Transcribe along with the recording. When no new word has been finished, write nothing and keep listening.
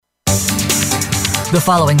The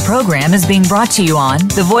following program is being brought to you on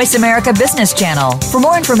the Voice America Business Channel. For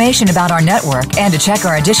more information about our network and to check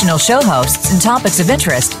our additional show hosts and topics of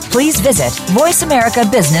interest, please visit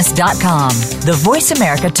voiceamericabusiness.com. The Voice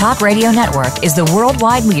America Talk Radio Network is the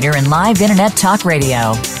worldwide leader in live Internet talk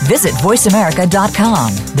radio. Visit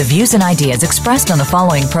voiceamerica.com. The views and ideas expressed on the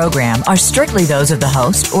following program are strictly those of the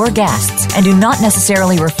host or guests and do not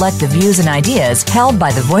necessarily reflect the views and ideas held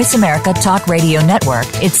by the Voice America Talk Radio Network,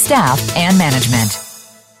 its staff, and management.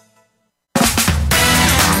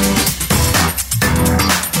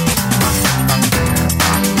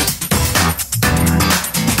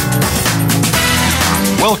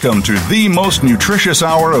 Welcome to the most nutritious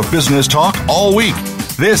hour of business talk all week.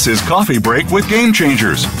 This is Coffee Break with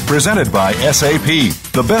Game-Changers, presented by SAP.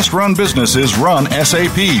 The best-run businesses run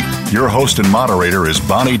SAP. Your host and moderator is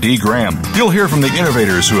Bonnie D. Graham. You'll hear from the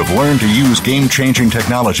innovators who have learned to use game-changing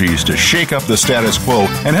technologies to shake up the status quo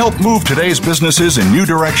and help move today's businesses in new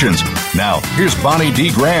directions. Now, here's Bonnie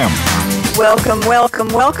D. Graham.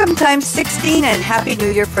 Welcome, times 16, and Happy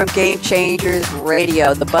New Year from Game-Changers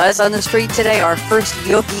Radio. The buzz on the street today, our first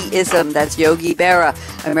Yogi-ism. That's Yogi Berra,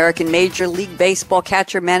 American Major League Baseball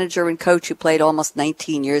catcher, manager, and coach who played almost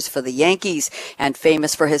 19 years for the Yankees and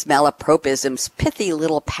famous for his malapropisms, pithy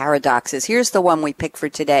little paradoxes. Here's the one we picked for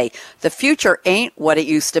today. The future ain't what it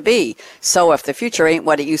used to be. So if the future ain't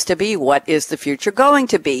what it used to be, what is the future going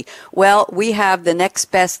to be? Well, we have the next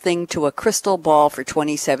best thing to a crystal ball for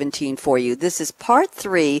 2017 for you. This is part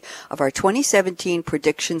 3 of our 2017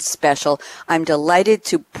 prediction special. I'm delighted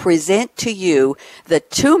to present to you the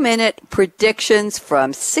 2-minute predictions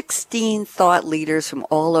from 16 thought leaders from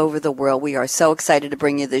all over the world. We are so excited to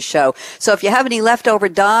bring you this show. So if you have any leftover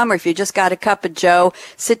Dom, or if you just got a cup of Joe,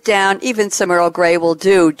 sit down. Even some Earl Grey will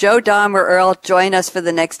do. Joe, Dom, or Earl, join us for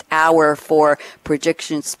the next hour for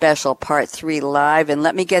prediction special part 3 live. And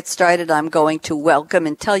let me get started. I'm going to welcome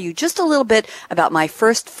and tell you just a little bit about my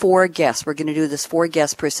first 4 guests. We're going to do this 4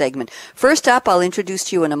 guests per segment. First up, I'll introduce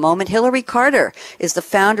to you in a moment. Hilary Carter is the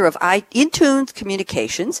founder of InTune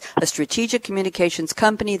Communications, a strategic communications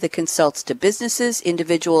company that consults to businesses,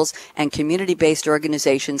 individuals, and community-based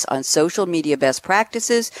organizations on social media best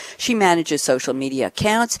practices. She manages social media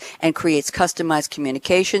accounts and creates customized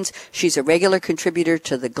communications. She's a regular contributor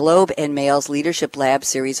to the Globe and Mail's Leadership Lab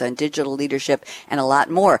series on digital leadership and a lot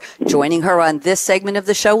more. Joining her on this segment of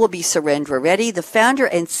the show will be Surendra Reddy, the founder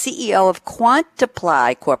and CEO of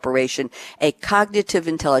Quantiply Corporation, a cognitive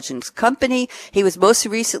intelligence company. He was most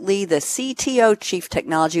recently the CTO, Chief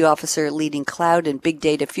Technology Officer, leading cloud and big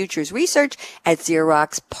data futures research at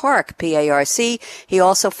Xerox PARC, P-A-R-C. He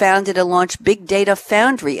also founded and launched Big Data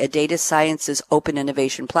Foundry, a data sciences open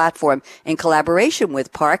innovation platform in collaboration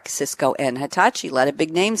with PARC, Cisco, and Hitachi. A lot of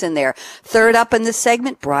big names in there. Third up in this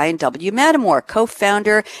segment, Bryan W. Mattimore,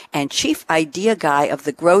 co-founder and chief idea guy of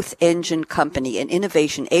the Growth Engine Company, an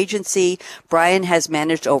innovation agency. Bryan has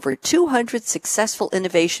managed over 200 successful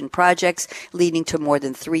innovation projects, leading to more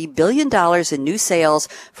than $3 billion in new sales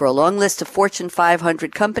for a long list of Fortune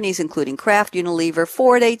 500 companies, including Kraft, Unilever,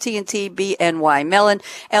 Ford, AT&T, BNY Mellon,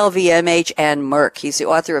 LVMH, and Merck. He's the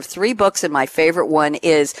author of 3 books, and my favorite one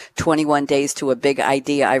is 21 Days to a Big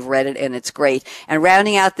Idea. I've read it, and it's great. And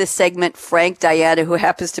rounding out this segment, Frank Diana, who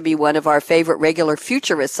happens to be one of our favorite regular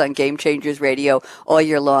futurists on Game-Changers Radio all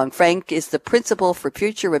year long. Frank is the principal for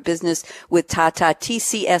Future of Business with Tata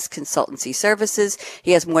TCS Consultancy Services.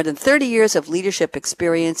 He has more than 30 years of leadership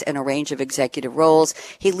experience and a range of executive roles.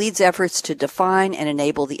 He leads efforts to define and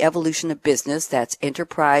enable the evolution of business, that's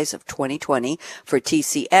Enterprise of 2020, for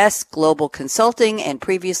TCS Global Consulting, and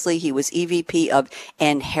previously he was EVP of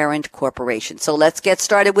Inherent Corporation. So let's get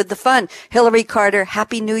started with the fun. Hilary Carter,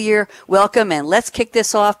 Happy New Year. Welcome, and let's kick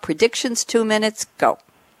this off. Predictions, 2 minutes, go.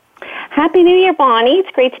 Happy New Year, Bonnie.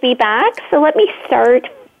 It's great to be back. So let me start.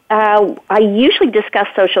 I usually discuss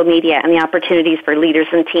social media and the opportunities for leaders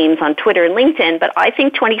and teams on Twitter and LinkedIn, but I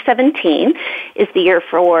think 2017 is the year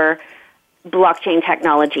for blockchain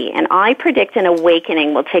technology, and I predict an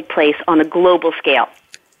awakening will take place on a global scale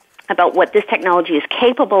about what this technology is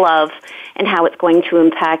capable of and how it's going to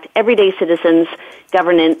impact everyday citizens,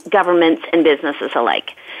 governments, and businesses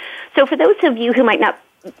alike. So for those of you who might not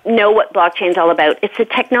know what blockchain is all about, it's the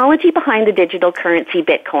technology behind the digital currency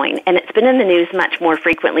Bitcoin, and it's been in the news much more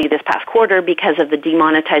frequently this past quarter because of the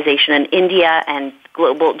demonetization in India and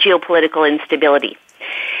global geopolitical instability.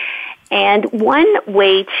 And one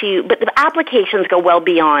way but the applications go well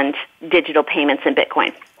beyond digital payments and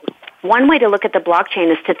Bitcoin. one way to look at the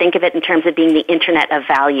blockchain is to think of it in terms of being the Internet of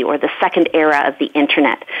Value, or the second era of the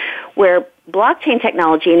Internet, where blockchain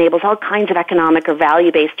technology enables all kinds of economic or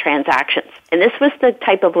value-based transactions. And this was the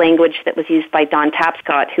type of language that was used by Don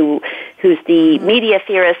Tapscott, who's the media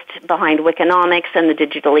theorist behind Wikinomics and the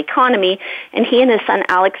digital economy. And he and his son,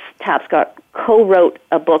 Alex Tapscott, co-wrote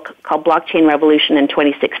a book called Blockchain Revolution in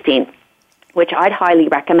 2016, which I'd highly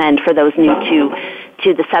recommend for those new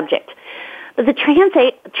to the subject. But the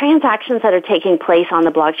transactions that are taking place on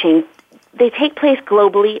the blockchain, they take place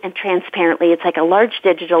globally and transparently. It's like a large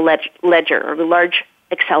digital ledger or a large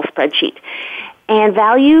Excel spreadsheet. And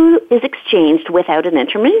value is exchanged without an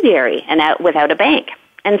intermediary and without a bank.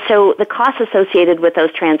 And so the costs associated with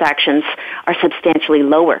those transactions are substantially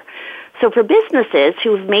lower. So for businesses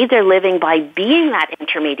who've made their living by being that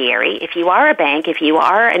intermediary, if you are a bank, if you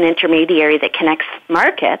are an intermediary that connects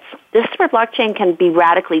markets, this is where blockchain can be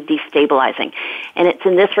radically destabilizing. And it's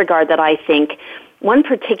in this regard that I think one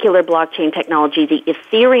particular blockchain technology, the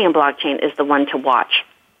Ethereum blockchain, is the one to watch.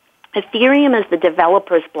 Ethereum is the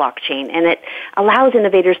developer's blockchain, and it allows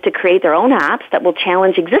innovators to create their own apps that will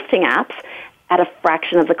challenge existing apps at a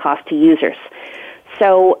fraction of the cost to users.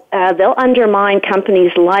 So they'll undermine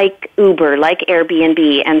companies like Uber, like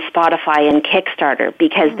Airbnb, and Spotify and Kickstarter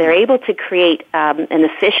because they're able to create an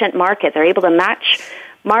efficient market. They're able to match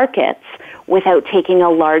markets without taking a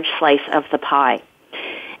large slice of the pie.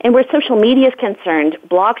 And where social media is concerned,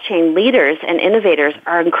 blockchain leaders and innovators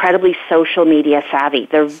are incredibly social media savvy.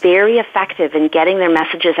 They're very effective in getting their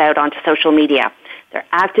messages out onto social media. They're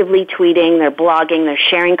actively tweeting, they're blogging, they're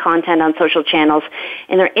sharing content on social channels,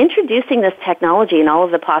 and they're introducing this technology and all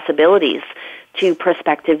of the possibilities to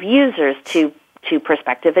prospective users, to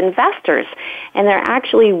prospective investors. And they're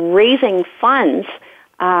actually raising funds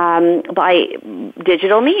by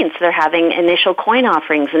digital means. They're having initial coin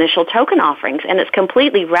offerings, initial token offerings, and it's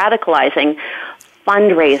completely radicalizing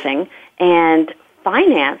fundraising and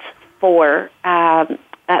finance for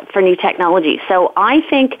new technology. So I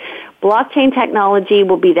think blockchain technology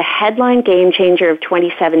will be the headline game changer of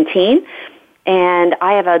 2017. And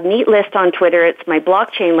I have a neat list on Twitter. It's my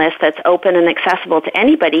blockchain list that's open and accessible to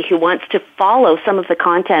anybody who wants to follow some of the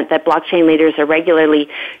content that blockchain leaders are regularly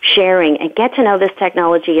sharing and get to know this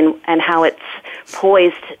technology and how it's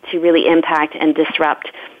poised to really impact and disrupt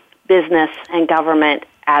business and government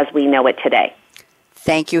as we know it today.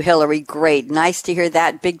 Thank you, Hilary. Great. Nice to hear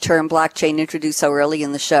that big term blockchain introduced so early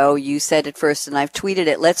in the show. You said it first, and I've tweeted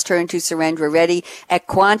it. Let's turn to Surendra Reddy at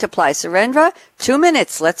Quantiply. Surendra, 2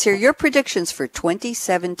 minutes. Let's hear your predictions for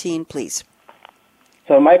 2017, please.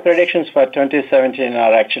 So my predictions for 2017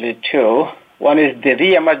 are actually two. One is the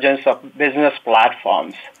re-emergence of business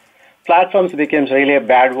platforms. Platforms became really a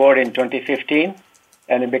bad word in 2015.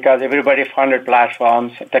 And because everybody funded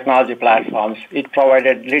platforms, technology platforms, it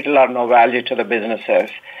provided little or no value to the businesses.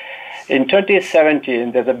 In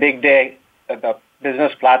 2017, there's a big day that the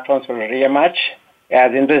business platforms will reemerge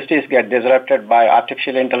as industries get disrupted by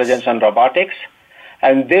artificial intelligence and robotics.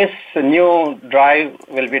 And this new drive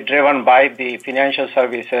will be driven by the financial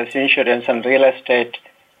services, insurance, and real estate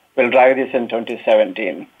will drive this in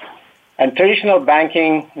 2017. And traditional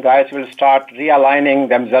banking guys will start realigning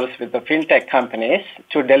themselves with the fintech companies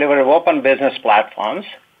to deliver open business platforms.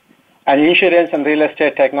 And insurance and real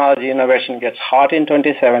estate technology innovation gets hot in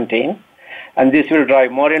 2017. And this will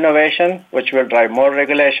drive more innovation, which will drive more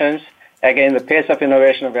regulations. Again, the pace of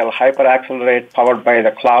innovation will hyper-accelerate, powered by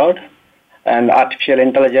the cloud and artificial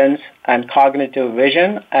intelligence and cognitive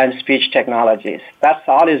vision and speech technologies. That's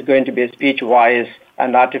all is going to be speech-wise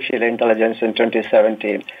and artificial intelligence in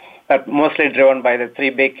 2017. But mostly driven by the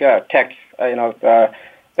three big tech, the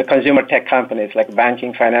consumer tech companies like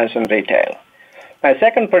banking, finance, and retail. My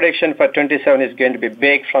second prediction for 2017 is going to be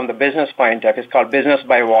big from the business point of view. It's called business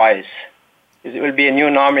by voice. It will be a new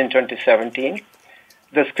norm in 2017.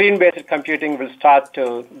 The screen-based computing will start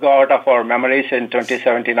to go out of our memories in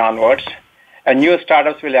 2017 onwards. And new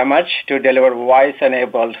startups will emerge to deliver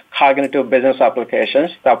voice-enabled cognitive business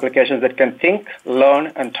applications, the applications that can think,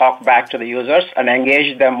 learn, and talk back to the users and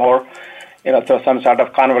engage them more, through some sort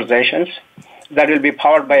of conversations. That will be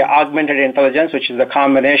powered by augmented intelligence, which is a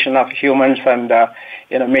combination of humans and,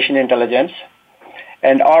 machine intelligence.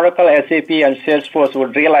 And Oracle, SAP, and Salesforce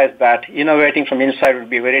would realize that innovating from inside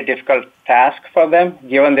would be a very difficult task for them,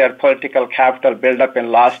 given their political capital built-up in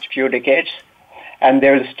the last few decades. And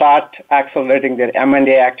they will start accelerating their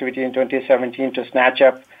M&A activity in 2017 to snatch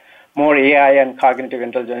up more AI and cognitive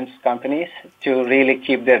intelligence companies to really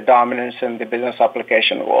keep their dominance in the business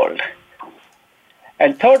application world.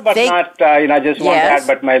 And third, but not, I just want to add,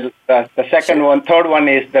 but the second one, third one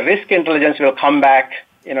is the risk intelligence will come back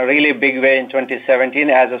in a really big way in 2017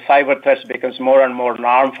 as the cyber threats becomes more and more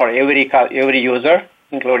norm for every user,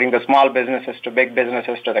 including the small businesses to big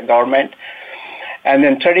businesses to the government. And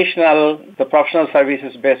then the professional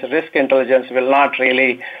services-based risk intelligence will not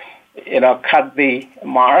really, cut the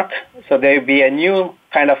mark. So there will be a new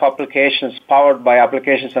kind of applications powered by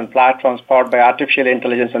applications and platforms powered by artificial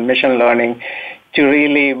intelligence and machine learning to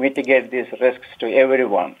really mitigate these risks to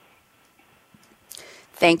everyone.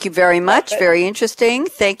 Thank you very much. Very interesting.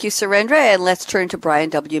 Thank you, Surendra. And let's turn to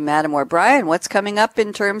Bryan W. Mattimore. Bryan, what's coming up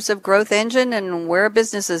in terms of growth engine and where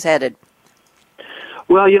business is headed?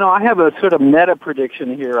 Well, I have a sort of meta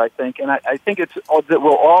prediction here, I think, and I think it's that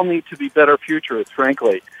we'll all need to be better futurists,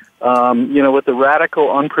 frankly. With the radical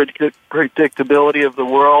unpredictability of the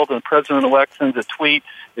world and President-elect sends a tweet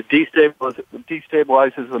that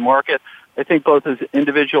destabilizes the market, I think both as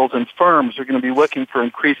individuals and firms are going to be looking for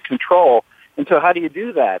increased control. And so how do you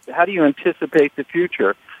do that? How do you anticipate the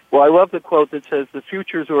future? Well, I love the quote that says the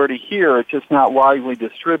future's already here, it's just not widely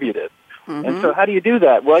distributed. Mm-hmm. And so how do you do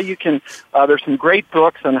that? Well, you can, there's some great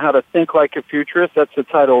books on how to think like a futurist. That's the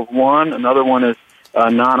title of one. Another one is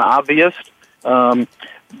Non-Obvious.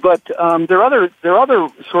 But there are other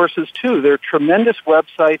sources too. There are tremendous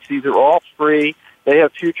websites. These are all free. They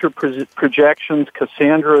have future projections.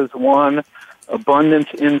 Cassandra is one.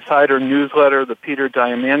 Abundance Insider newsletter. The Peter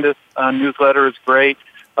Diamandis newsletter is great.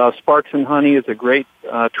 Sparks and Honey is a great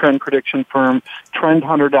trend prediction firm.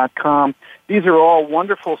 Trendhunter.com. These are all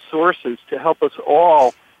wonderful sources to help us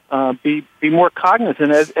all be more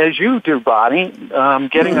cognizant, as you do, Bonnie,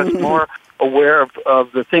 getting us more aware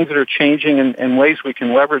of the things that are changing and ways we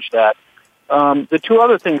can leverage that. The two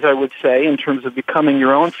other things I would say in terms of becoming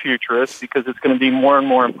your own futurist, because it's going to be more and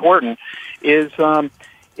more important, is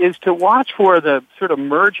to watch for the sort of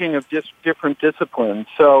merging of different disciplines.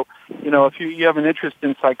 So, if you have an interest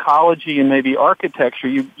in psychology and maybe architecture,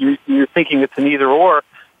 you're thinking it's an either or,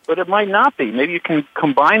 but it might not be. Maybe you can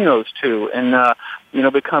combine those two and,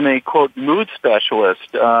 become a, quote, mood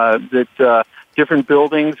specialist, that different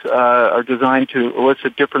buildings are designed to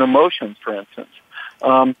elicit different emotions, for instance.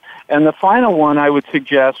 And the final one I would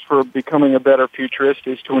suggest for becoming a better futurist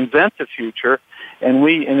is to invent the future. And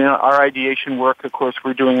we, in our ideation work, of course,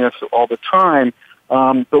 we're doing this all the time.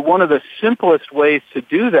 But one of the simplest ways to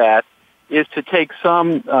do that is to take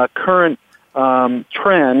some current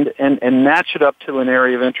trend and match it up to an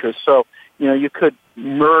area of interest. So, you could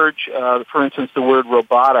merge, for instance, the word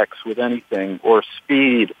robotics with anything, or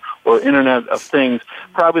speed, or Internet of Things.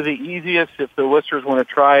 Probably the easiest, if the listeners want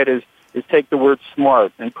to try it, is take the word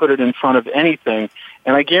smart and put it in front of anything.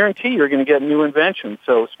 And I guarantee you're going to get new inventions.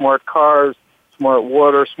 So smart cars, smart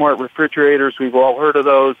water, smart refrigerators, we've all heard of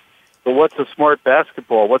those. But what's a smart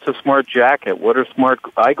basketball? What's a smart jacket? What are smart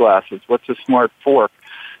eyeglasses? What's a smart fork?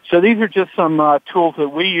 So these are just some tools that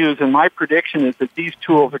we use, and my prediction is that these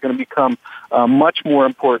tools are going to become much more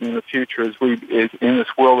important in the future as in this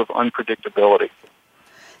world of unpredictability.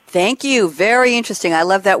 Thank you. Very interesting. I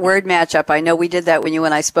love that word matchup. I know we did that when you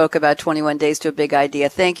and I spoke about 21 Days to a Big Idea.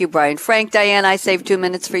 Thank you, Bryan. Frank, Diane, I saved 2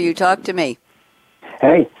 minutes for you. Talk to me.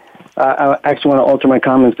 Hey, I actually want to alter my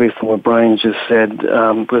comments based on what Bryan just said,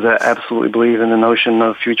 because I absolutely believe in the notion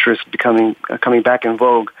of futurists coming back in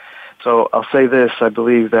vogue. So I'll say this. I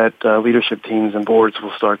believe that leadership teams and boards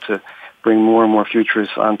will start to bring more and more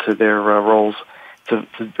futurists onto their roles to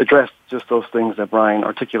address just those things that Bryan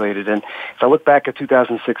articulated. And if I look back at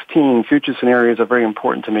 2016, future scenarios are very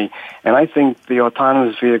important to me. And I think the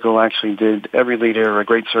autonomous vehicle actually did every leader a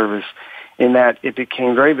great service in that it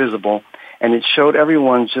became very visible, and it showed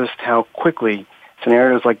everyone just how quickly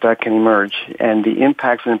scenarios like that can emerge, and the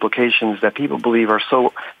impacts and implications that people believe are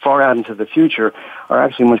so far out into the future are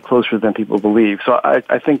actually much closer than people believe. So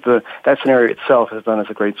I think that scenario itself has done us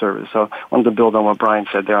a great service. So I wanted to build on what Bryan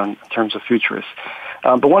said there in terms of futurists.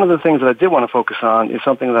 But one of the things that I did want to focus on is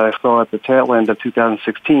something that I saw at the tail end of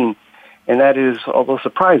 2016, and that is, although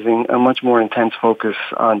surprising, a much more intense focus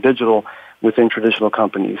on digital within traditional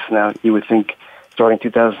companies. Now, you would think starting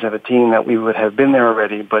 2017 that we would have been there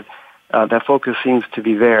already, but that focus seems to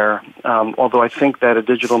be there, although I think that a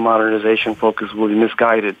digital modernization focus will be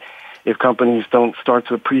misguided if companies don't start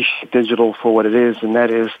to appreciate digital for what it is, and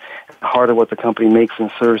that is at the heart of what the company makes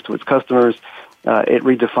and serves to its customers. It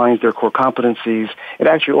redefines their core competencies. It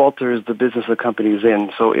actually alters the business the company is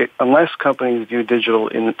in. So unless companies view digital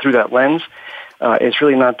through that lens, it's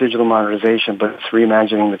really not digital modernization, but it's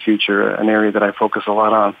reimagining the future, an area that I focus a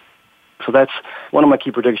lot on. So that's one of my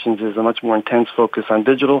key predictions, is a much more intense focus on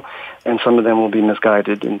digital, and some of them will be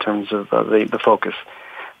misguided in terms of the focus.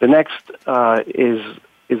 The next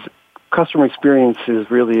is customer experience is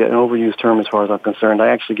really an overused term as far as I'm concerned. I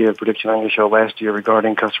actually gave a prediction on your show last year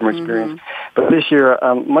regarding customer experience, but this year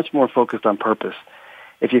I'm much more focused on purpose.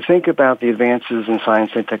 If you think about the advances in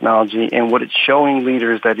science and technology and what it's showing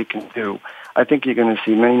leaders that it can do, I think you're going to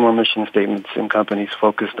see many more mission statements in companies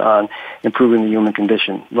focused on improving the human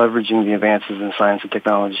condition, leveraging the advances in science and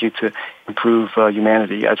technology to improve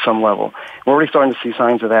humanity at some level. We're already starting to see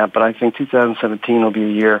signs of that, but I think 2017 will be a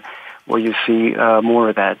year where you see more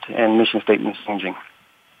of that and mission statements changing.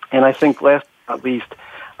 And I think last but not least,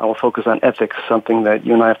 I will focus on ethics, something that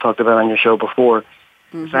you and I have talked about on your show before.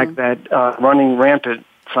 The fact that running rampant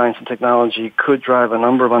science and technology could drive a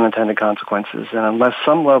number of unintended consequences, and unless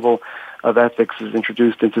some level of ethics is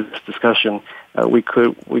introduced into this discussion, we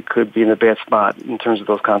could be in a bad spot in terms of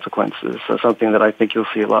those consequences. So something that I think you'll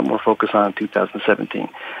see a lot more focus on in 2017.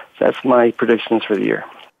 So that's my predictions for the year.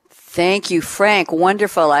 Thank you, Frank.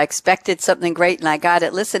 Wonderful. I expected something great, and I got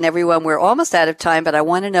it. Listen, everyone, we're almost out of time, but I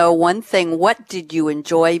want to know one thing. What did you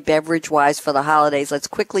enjoy beverage-wise for the holidays? Let's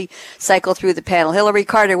quickly cycle through the panel. Hilary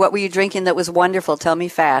Carter, what were you drinking that was wonderful? Tell me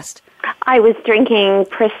fast. I was drinking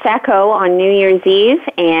Prosecco on New Year's Eve,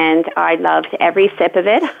 and I loved every sip of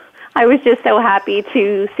it. I was just so happy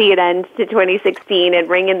to see it end to 2016 and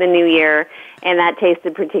ring in the new year, and that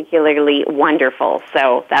tasted particularly wonderful.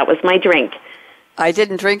 So that was my drink. I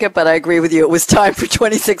didn't drink it, but I agree with you. It was time for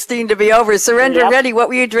 2016 to be over. Surendra Reddy, what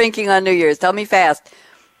were you drinking on New Year's? Tell me fast.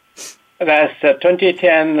 That's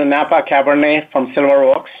 2010 Napa Cabernet from Silver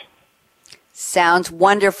Oaks. Sounds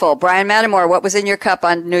wonderful. Bryan Mattimore, what was in your cup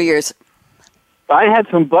on New Year's? I had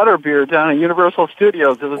some butterbeer down at Universal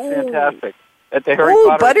Studios. It was fantastic. At the Harry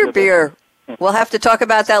Potter butterbeer. We'll have to talk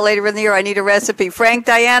about that later in the year. I need a recipe. Frank,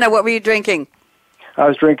 Diana, what were you drinking? I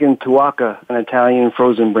was drinking Tuaca, an Italian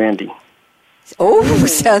frozen brandy. Oh,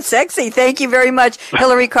 sounds sexy. Thank you very much.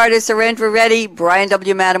 Hilary Carter, Surendra Reddy, Bryan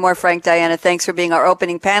W. Mattimore, Frank, Diana, thanks for being our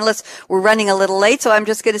opening panelists. We're running a little late, so I'm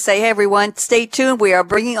just going to say, hey, everyone, stay tuned. We are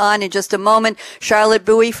bringing on in just a moment Charlotte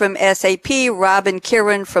Bowie from SAP, Robin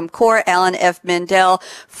Kearon from Core, Alan F. Mendel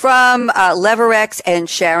from LeverX, and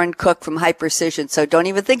Sharon Cook from Hypercision. So don't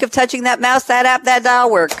even think of touching that mouse, that app, that dial.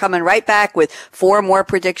 We're coming right back with 4 more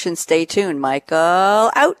predictions. Stay tuned. Michael,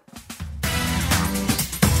 out.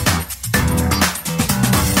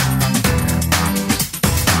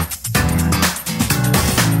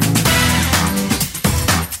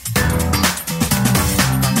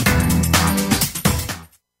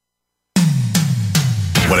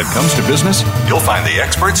 When it comes to business, you'll find the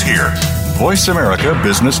experts here. Voice America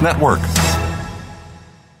Business Network.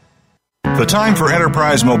 The time for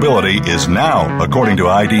enterprise mobility is now, according to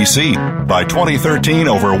IDC. By 2013,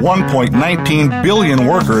 over 1.19 billion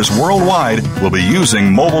workers worldwide will be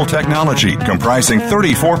using mobile technology, comprising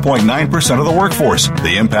 34.9% of the workforce.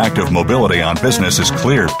 The impact of mobility on business is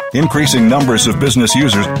clear. Increasing numbers of business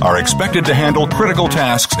users are expected to handle critical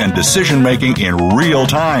tasks and decision-making in real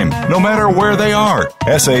time, no matter where they are.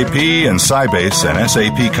 SAP and Sybase, an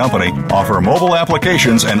SAP company, offer mobile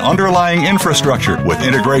applications and underlying infrastructure with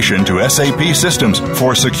integration to SAP systems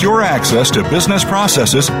for secure access to business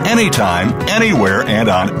processes anytime, anywhere, and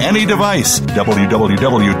on any device.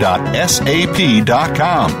 www.sap.com.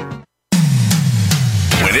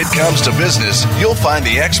 When it comes to business, you'll find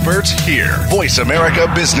the experts here. Voice America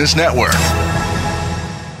Business Network.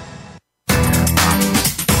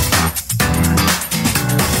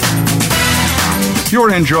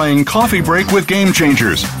 You're enjoying Coffee Break with Game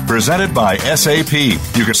Changers, presented by SAP.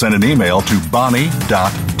 You can send an email to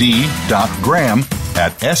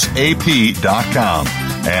bonnie.d.graham@sap.com.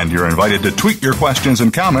 And you're invited to tweet your questions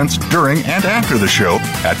and comments during and after the show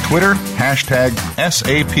at Twitter, #SAPRADIO.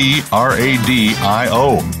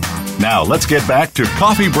 Now, let's get back to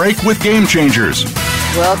Coffee Break with Game Changers.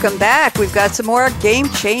 Welcome back. We've got some more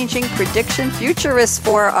game-changing prediction futurists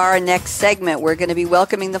for our next segment. We're going to be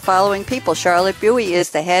welcoming the following people. Charlotte Bowie is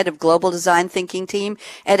the head of Global Design Thinking Team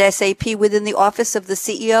at SAP within the Office of the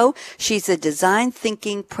CEO. She's a design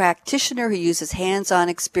thinking practitioner who uses hands-on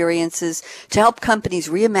experiences to help companies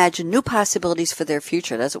reimagine new possibilities for their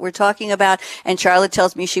future. That's what we're talking about. And Charlotte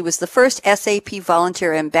tells me she was the first SAP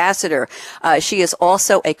volunteer ambassador. She is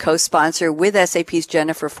also a co-sponsor with SAP's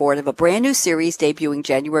Jennifer Ford of a brand new series debuting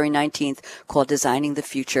January 19th called Designing the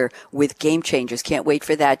Future with Game Changers. Can't wait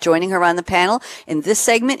for that. Joining her on the panel in this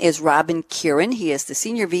segment is Robin Kearon. He is the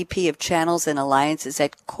Senior VP of Channels and Alliances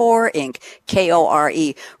at Core Inc., Kore.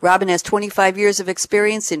 Robin has 25 years of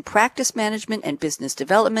experience in practice management and business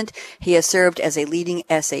development. He has served as a leading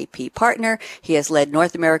SAP partner. He has led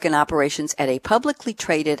North American operations at a publicly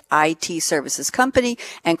traded IT services company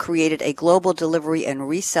and created a global delivery and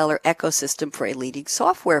reseller ecosystem for a leading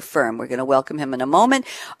software firm. We're going to welcome him in a moment. moment.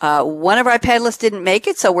 One of our panelists didn't make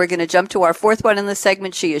it, so we're going to jump to our fourth one in the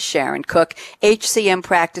segment. She is Sharon Cook, HCM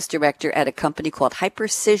Practice Director at a company called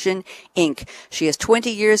Hypercision, Inc. She has 20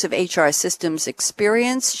 years of HR systems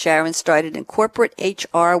experience. Sharon started in corporate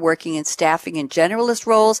HR, working in staffing and generalist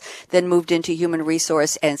roles, then moved into human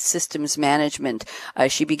resource and systems management.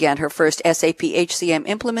 She began her first SAP HCM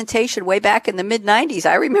implementation way back in the mid-90s.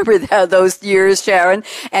 I remember those years, Sharon,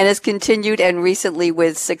 and has continued and recently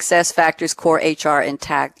with SuccessFactors Core HR and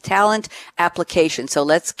Talent Application. So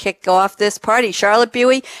let's kick off this party. Charlotte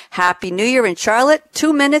Buie, Happy New Year. And Charlotte,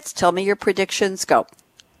 2 minutes. Tell me your predictions. Go.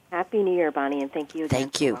 Happy New Year, Bonnie, and thank you again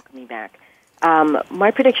for welcoming me back.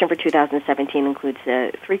 My prediction for 2017 includes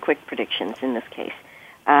 3 quick predictions in this case.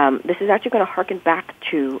 This is actually going to harken back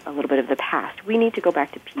to a little bit of the past. We need to go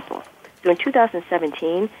back to people. So in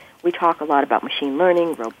 2017, we talk a lot about machine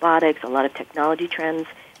learning, robotics, a lot of technology trends,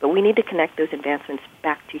 but we need to connect those advancements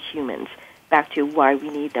back to humans, back to why we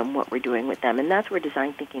need them, what we're doing with them. And that's where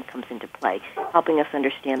design thinking comes into play, helping us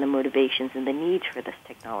understand the motivations and the needs for this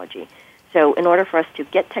technology. So in order for us to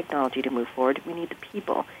get technology to move forward, we need the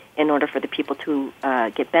people. In order for the people to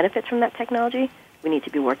get benefits from that technology, we need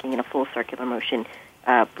to be working in a full circular motion,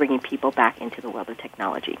 bringing people back into the world of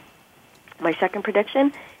technology. My second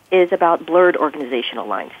prediction is about blurred organizational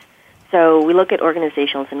lines. So we look at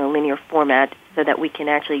organizations in a linear format so that we can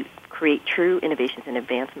actually create true innovations and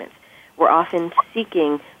advancements. We're often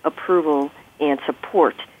seeking approval and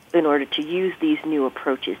support in order to use these new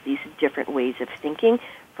approaches, these different ways of thinking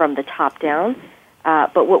from the top down.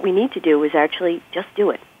 But what we need to do is actually just do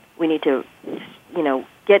it. We need to,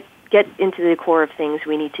 get into the core of things.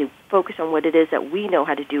 We need to focus on what it is that we know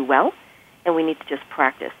how to do well, and we need to just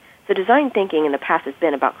practice. So design thinking in the past has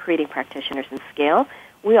been about creating practitioners in scale.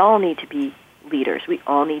 We all need to be leaders. We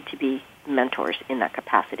all need to be mentors in that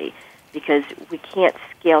capacity because we can't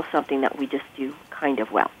scale something that we just do kind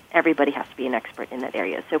of well. Everybody has to be an expert in that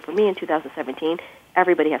area. So for me in 2017,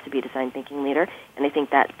 everybody has to be a design thinking leader, and I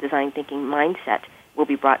think that design thinking mindset will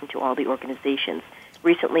be brought into all the organizations.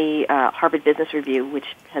 Recently, Harvard Business Review, which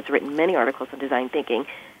has written many articles on design thinking,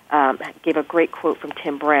 gave a great quote from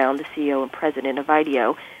Tim Brown, the CEO and president of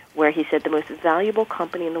IDEO, where he said the most valuable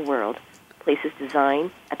company in the world places design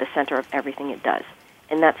at the center of everything it does.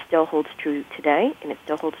 And that still holds true today, and it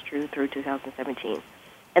still holds true through 2017.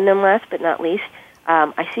 And then last but not least,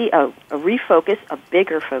 I see a refocus, a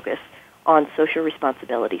bigger focus on social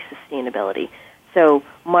responsibility, sustainability. So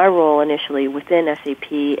my role initially within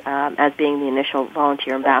SAP as being the initial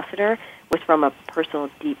volunteer ambassador was from a personal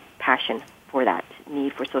deep passion for that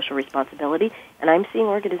need for social responsibility. And I'm seeing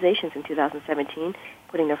organizations in 2017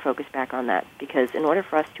 putting their focus back on that because in order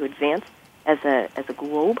for us to advance as a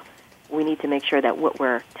globe, we need to make sure that what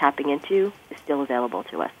we're tapping into is still available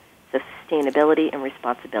to us. So sustainability and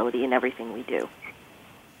responsibility in everything we do.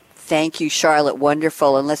 Thank you, Charlotte.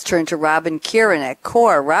 Wonderful. And let's turn to Robin Kearon at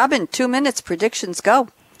Core. Robin, 2 minutes. Predictions, go.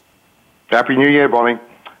 Happy New Year, Bonnie.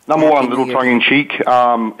 Number one, little tongue-in-cheek.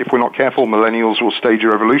 If we're not careful, millennials will stage a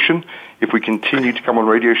revolution. If we continue to come on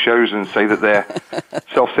radio shows and say that they're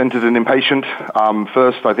self-centered and impatient,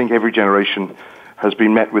 first, I think every generation has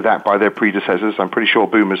been met with that by their predecessors. I'm pretty sure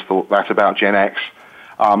boomers thought that about Gen X.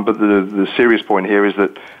 But the serious point here is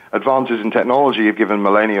that advances in technology have given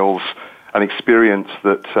millennials an experience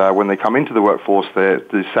that when they come into the workforce, they're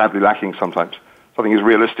sadly lacking sometimes. So I think it's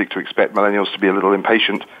realistic to expect millennials to be a little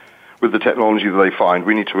impatient with the technology that they find.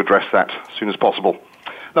 We need to address that as soon as possible.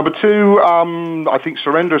 Number two, I think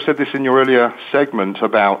Surendra said this in your earlier segment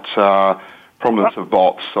about prominence of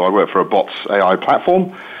bots. So I work for a bots AI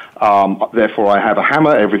platform. Therefore, I have a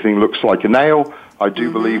hammer. Everything looks like a nail. I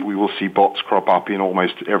do believe we will see bots crop up in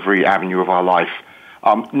almost every avenue of our life.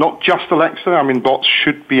 Not just Alexa. I mean, bots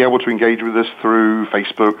should be able to engage with us through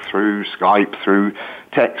Facebook, through Skype, through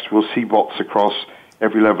text. We'll see bots across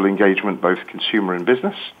every level of engagement, both consumer and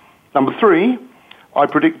business. Number three, I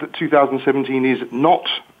predict that 2017 is not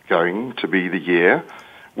going to be the year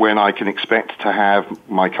when I can expect to have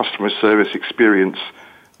my customer service experience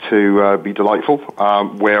to be delightful,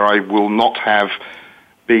 where I will not have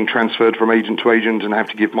being transferred from agent to agent and have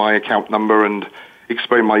to give my account number and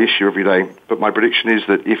explain my issue every day. But my prediction is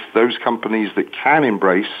that if those companies that can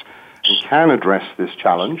embrace and can address this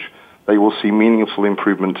challenge, they will see meaningful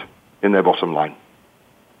improvement in their bottom line.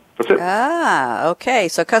 That's it. Okay.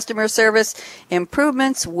 So customer service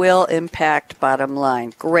improvements will impact bottom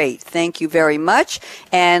line. Great. Thank you very much.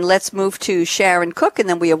 And let's move to Sharon Cook, and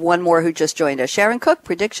then we have one more who just joined us. Sharon Cook,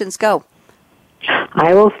 predictions, go.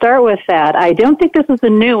 I will start with that. I don't think this is a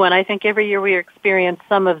new one. I think every year we experience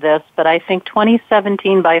some of this, but I think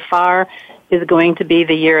 2017 by far is going to be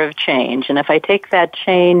the year of change. And if I take that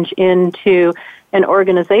change into an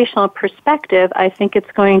organizational perspective, I think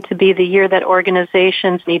it's going to be the year that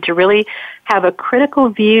organizations need to really have a critical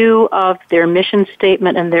view of their mission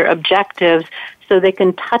statement and their objectives so they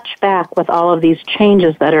can touch back with all of these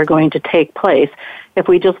changes that are going to take place. If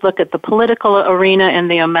we just look at the political arena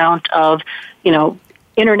and the amount of,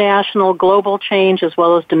 international, global change as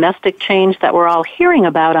well as domestic change that we're all hearing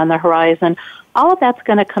about on the horizon, all of that's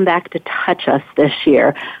going to come back to touch us this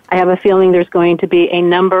year. I have a feeling there's going to be a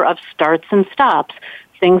number of starts and stops,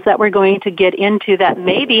 things that we're going to get into that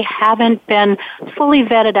maybe haven't been fully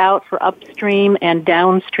vetted out for upstream and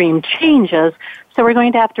downstream changes. So we're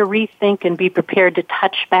going to have to rethink and be prepared to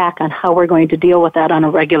touch back on how we're going to deal with that on a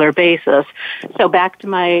regular basis. So back to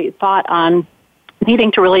my thought on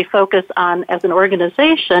needing to really focus on, as an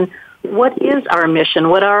organization, what is our mission?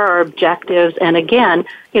 What are our objectives? And again,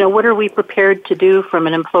 what are we prepared to do from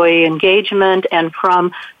an employee engagement and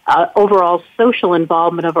from overall social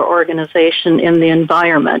involvement of our organization in the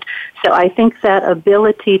environment? So I think that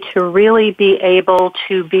ability to really be able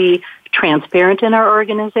to be transparent in our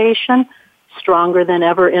organization, stronger than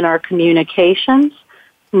ever in our communications,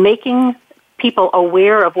 making people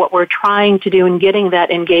aware of what we're trying to do and getting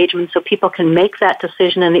that engagement so people can make that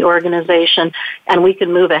decision in the organization and we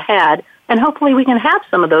can move ahead. And hopefully we can have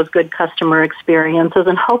some of those good customer experiences,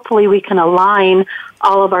 and hopefully we can align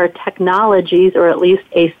all of our technologies, or at least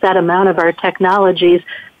a set amount of our technologies,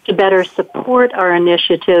 to better support our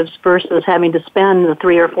initiatives versus having to spend the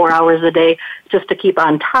 3 or 4 hours a day just to keep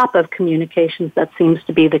on top of communications. That seems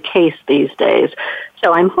to be the case these days.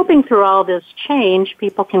 So I'm hoping through all this change,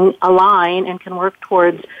 people can align and can work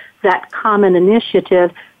towards that common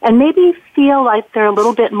initiative and maybe feel like they're a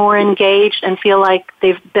little bit more engaged and feel like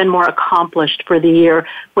they've been more accomplished for the year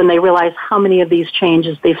when they realize how many of these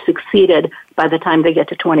changes they've succeeded by the time they get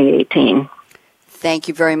to 2018. Thank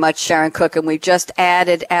you very much, Sharon Cook. And we've just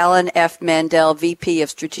added Alan F. Mendel, VP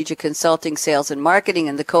of Strategic Consulting, Sales and Marketing,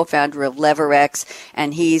 and the co-founder of LeverX.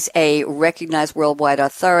 And he's a recognized worldwide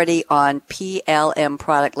authority on PLM,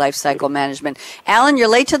 Product Lifecycle Management. Alan, you're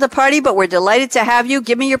late to the party, but we're delighted to have you.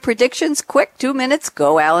 Give me your predictions. Quick, 2 minutes.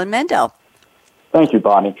 Go, Alan Mendel. Thank you,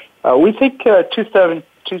 Bonnie. We think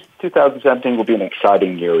 2017 will be an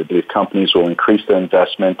exciting year. The companies will increase their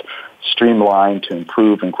investment, streamline to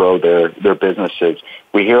improve and grow their businesses.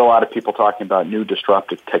 We hear a lot of people talking about new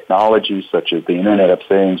disruptive technologies such as the Internet of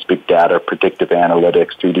Things, big data, predictive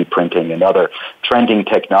analytics, 3D printing, and other trending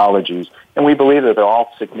technologies. And we believe that they're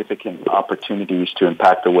all significant opportunities to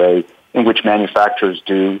impact the way in which manufacturers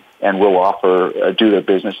do and will do their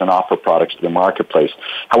business and offer products to the marketplace.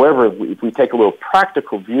 However, if we take a little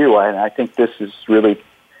practical view, and I think this is really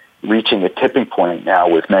reaching a tipping point now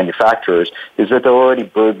with manufacturers, is that they're already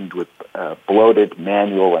burdened with bloated,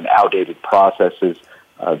 manual, and outdated processes.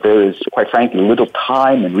 There is, quite frankly, little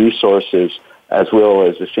time and resources as well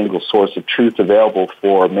as a single source of truth available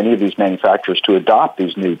for many of these manufacturers to adopt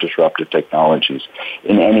these new disruptive technologies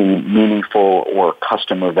in any meaningful or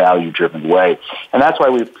customer value-driven way. And that's why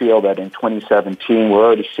we feel that in 2017, we're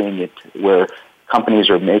already seeing it where companies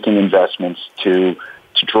are making investments to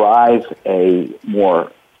drive a more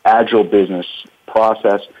agile business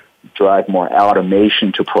process, drive more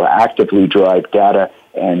automation to proactively drive data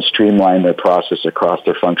and streamline their process across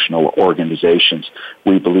their functional organizations.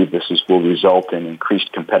 We believe this will result in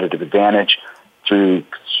increased competitive advantage through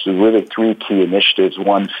really 3 key initiatives.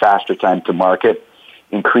 One, faster time to market,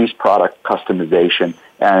 increased product customization,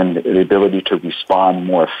 and the ability to respond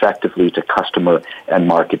more effectively to customer and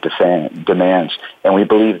market demands. And we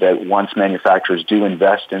believe that once manufacturers do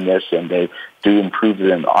invest in this and they do improve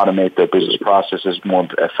and automate their business processes more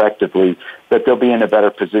effectively, that they'll be in a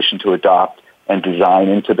better position to adopt and design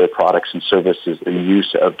into their products and services the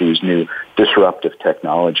use of these new disruptive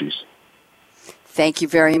technologies. Thank you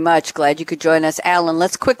very much. Glad you could join us, Alan.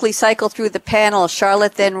 Let's quickly cycle through the panel.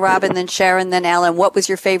 Charlotte, then Robin, then Sharon, then Alan. What was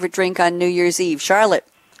your favorite drink on New Year's Eve? Charlotte.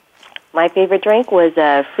 My favorite drink was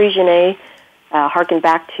Frisione, harken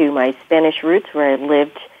back to my Spanish roots where I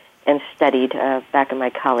lived and studied back in my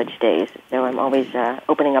college days. So I'm always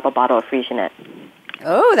opening up a bottle of Frisione.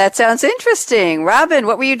 Oh, that sounds interesting. Robin,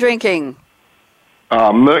 what were you drinking?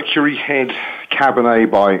 Mercury Head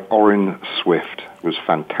Cabernet by Orrin Swift. It was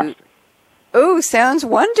fantastic. Oh, sounds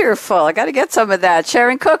wonderful. I got to get some of that.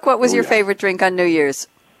 Sharon Cook, what was your favorite drink on New Year's?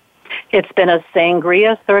 It's been a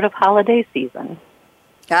sangria sort of holiday season.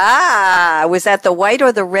 Ah, was that the white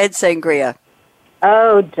or the red sangria?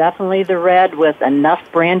 Oh, definitely the red with enough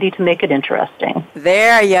brandy to make it interesting.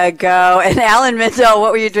 There you go. And Alan Mendel,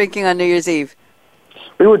 what were you drinking on New Year's Eve?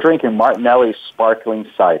 We were drinking Martinelli's sparkling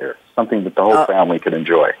cider, something that the whole family could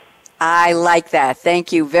enjoy. I like that.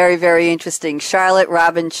 Thank you. Very, very interesting. Charlotte,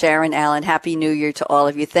 Robin, Sharon, Alan, Happy New Year to all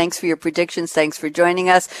of you. Thanks for your predictions. Thanks for joining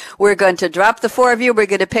us. We're going to drop the four of you. We're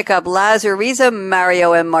going to pick up Laz Uriza,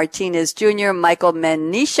 Mario M. Martinez Jr., Michael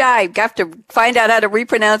Maniccia. I have to find out how to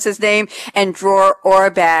repronounce his name, and Dror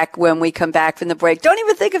Orbach when we come back from the break. Don't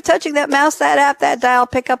even think of touching that mouse, that app, that dial.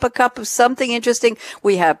 Pick up a cup of something interesting.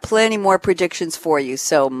 We have plenty more predictions for you.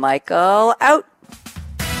 So, Michael, out.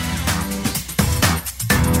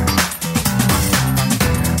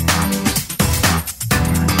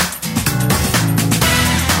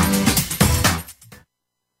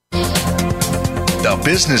 The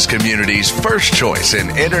business community's first choice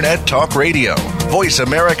in Internet Talk Radio. Voice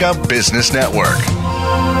America Business Network.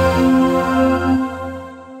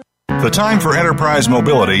 The time for enterprise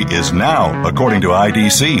mobility is now, according to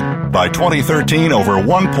IDC. By 2013, over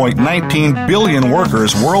 1.19 billion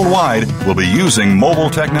workers worldwide will be using mobile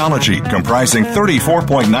technology, comprising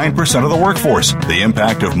 34.9% of the workforce. The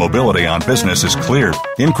impact of mobility on business is clear.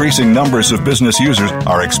 Increasing numbers of business users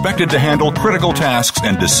are expected to handle critical tasks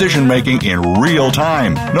and decision-making in real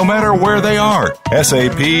time, no matter where they are.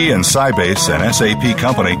 SAP and Sybase, an SAP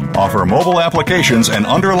company, offer mobile applications and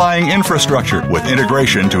underlying infrastructure with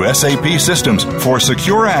integration to SAP systems for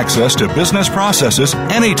secure access to business processes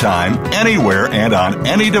anytime, anywhere, and on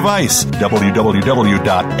any device. www.sap.com.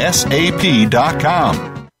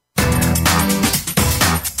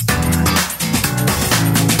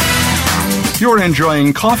 You're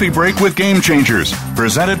enjoying Coffee Break with Game Changers,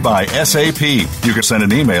 presented by SAP. You can send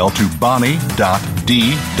an email to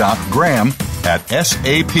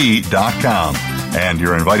bonnie.d.graham@sap.com. And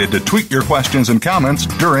you're invited to tweet your questions and comments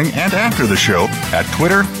during and after the show at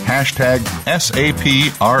Twitter, #SAPRADIO.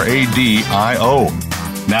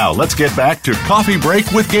 Now, let's get back to Coffee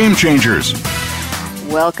Break with Game Changers.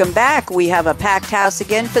 Welcome back. We have a packed house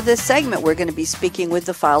again for this segment. We're going to be speaking with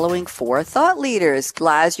the following four thought leaders.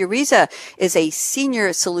 Laz Uriza is a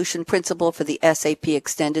senior solution principal for the SAP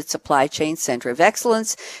Extended Supply Chain Center of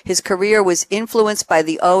Excellence. His career was influenced by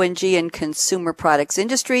the O&G and consumer products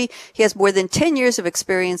industry. He has more than 10 years of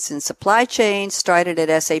experience in supply chain, started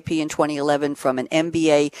at SAP in 2011 from an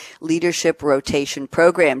MBA leadership rotation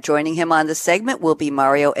program. Joining him on the segment will be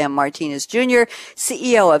Mario M. Martinez Jr.,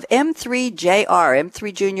 CEO of M3Jr,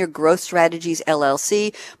 M3Jr Growth Strategies,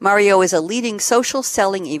 LLC. Mario is a leading social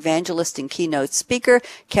selling evangelist and keynote speaker,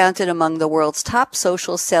 counted among the world's top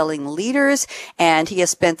social selling leaders, and he has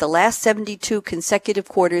spent the last 72 consecutive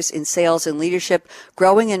quarters in sales and leadership,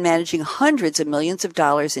 growing and managing hundreds of millions of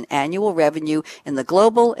dollars in annual revenue in the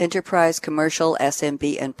global, enterprise, commercial,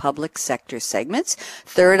 SMB, and public sector segments.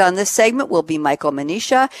 Third on this segment will be Michael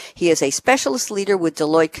Maniccia. He is a specialist leader with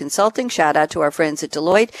Deloitte Consulting. Shout out to our friends at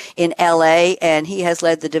Deloitte in LA, and he has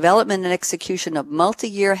led the development and execution of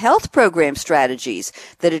multi-year health program strategies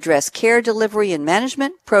that address care delivery and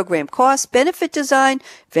management, program costs, benefit design,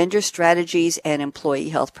 vendor strategies, and employee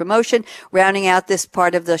health promotion. Rounding out this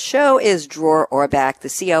part of the show is Dror Orbach, the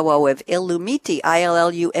COO of Illumiti,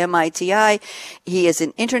 ILLUMITI. He is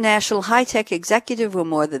an international high-tech executive with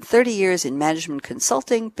more than 30 years in management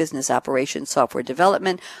consulting, business operations, software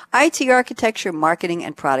development, IT architecture, marketing,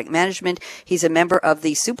 and product management. He's a member of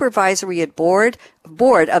the supervisory board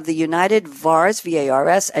of the United VARs,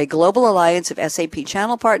 VARS, a global alliance of SAP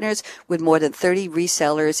channel partners with more than 30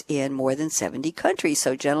 resellers in more than 70 countries.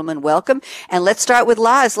 So, gentlemen, welcome. And let's start with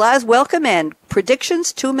Laz. Laz, welcome, and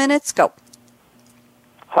predictions, 2 minutes, go.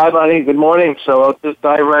 Hi, Bonnie. Good morning. So I'll just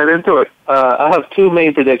dive right into it. I have two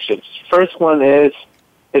main predictions. First one is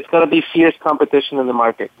it's going to be fierce competition in the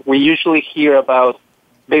market. We usually hear about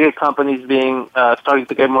bigger companies being starting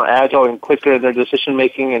to get more agile and quicker in their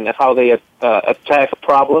decision-making and how they attack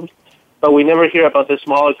problems. But we never hear about the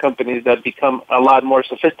smaller companies that become a lot more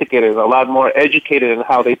sophisticated, a lot more educated in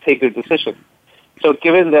how they take their decisions. So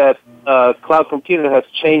given that cloud computing has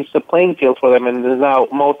changed the playing field for them and now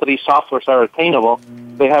most of these softwares are attainable,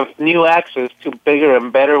 they have new access to bigger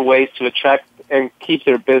and better ways to attract and keep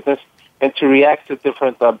their business and to react to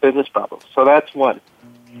different business problems. So that's one.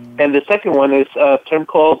 And the second one is a term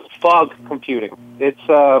called fog computing. It's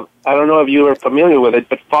I don't know if you are familiar with it,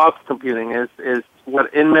 but fog computing is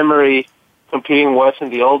what in-memory computing was in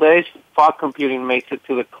the old days. Fog computing makes it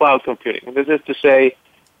to the cloud computing. This is to say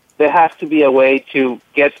there has to be a way to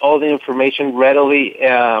get all the information readily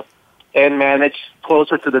and managed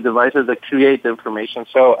closer to the devices that create the information.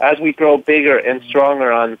 So as we grow bigger and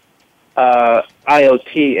stronger on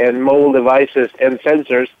IoT and mobile devices and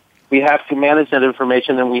sensors, we have to manage that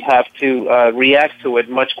information and we have to react to it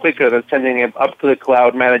much quicker than sending it up to the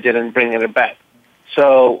cloud, manage it, and bringing it back.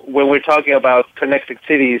 So when we're talking about connected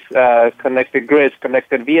cities, connected grids,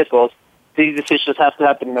 connected vehicles, these decisions have to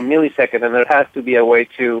happen in a millisecond, and there has to be a way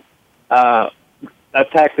to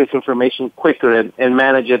attack this information quicker and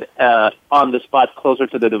manage it on the spot closer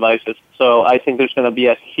to the devices. So I think there's going to be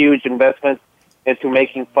a huge investment into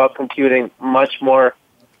making fog computing much more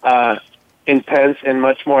intense and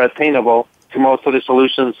much more attainable to most of the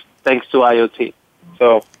solutions thanks to IoT.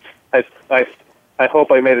 So I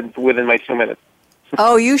hope I made it within my 2 minutes.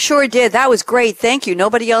 Oh, you sure did. That was great. Thank you.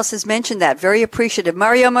 Nobody else has mentioned that. Very appreciative.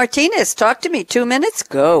 Mario Martinez, talk to me. 2 minutes.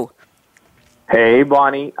 Go. Hey,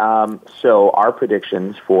 Bonnie. So our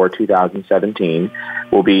predictions for 2017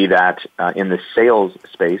 will be that in the sales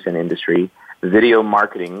space and industry, video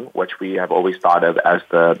marketing, which we have always thought of as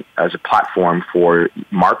a platform for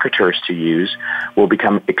marketers to use, will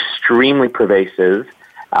become extremely pervasive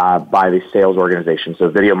by the sales organization. So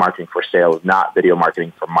video marketing for sales, not video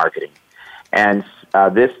marketing for marketing. And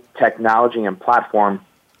this technology and platform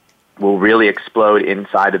will really explode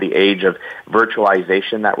inside of the age of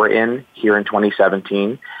virtualization that we're in here in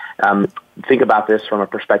 2017. Think about this from a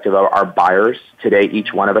perspective of our buyers. Today,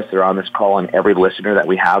 each one of us that are on this call and every listener that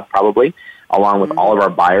we have probably, along with all of our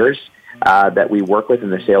buyers that we work with in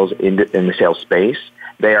the sales space,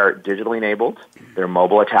 they are digitally enabled, they're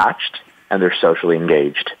mobile attached, and they're socially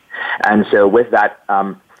engaged. And so with that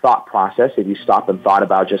thought process, if you stop and thought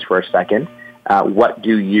about just for a second, what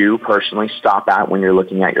do you personally stop at when you're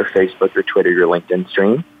looking at your Facebook, your Twitter, your LinkedIn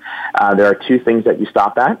stream? There are two things that you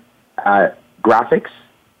stop at, graphics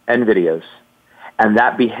and videos. And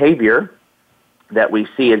that behavior that we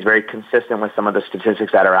see is very consistent with some of the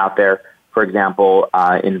statistics that are out there. For example,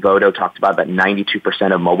 Invodo talked about that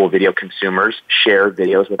 92% of mobile video consumers share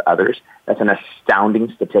videos with others. That's an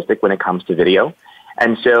astounding statistic when it comes to video.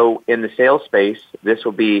 And so in the sales space, this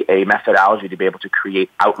will be a methodology to be able to create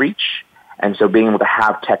outreach. And so being able to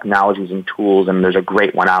have technologies and tools, and there's a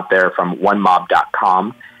great one out there from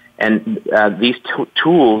onemob.com, and these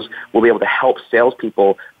tools will be able to help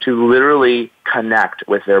salespeople to literally connect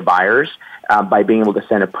with their buyers by being able to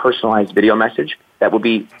send a personalized video message that will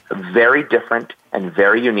be very different and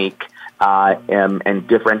very unique and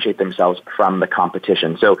differentiate themselves from the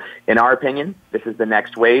competition. So in our opinion, this is the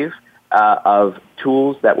next wave of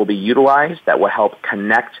tools that will be utilized that will help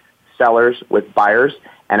connect sellers with buyers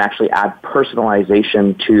and actually add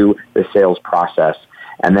personalization to the sales process.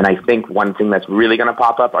 And then I think one thing that's really going to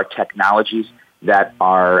pop up are technologies that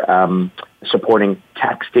are supporting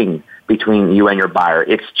texting between you and your buyer.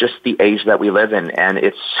 It's just the age that we live in, and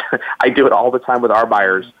it's I do it all the time with our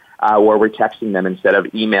buyers where we're texting them instead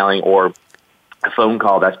of emailing or a phone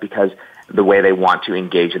call. That's because the way they want to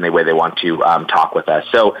engage and the way they want to talk with us.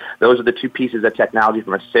 So those are the two pieces of technology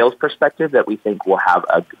from a sales perspective that we think will have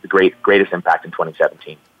a greatest impact in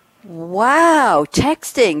 2017. Wow,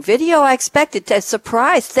 texting, video, I expected.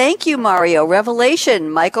 Surprise. Thank you, Mario.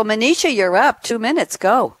 Revelation. Michael Maniccia, you're up. 2 minutes.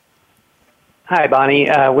 Go. Hi, Bonnie.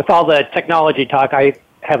 With all the technology talk, I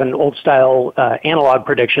have an old-style analog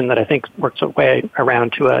prediction that I think works its way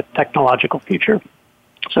around to a technological future.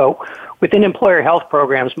 So within employer health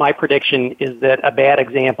programs, my prediction is that a bad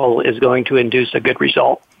example is going to induce a good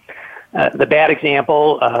result. The bad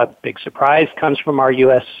example, big surprise, comes from our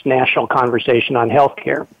U.S. national conversation on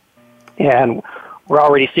healthcare. And we're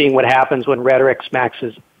already seeing what happens when rhetoric smacks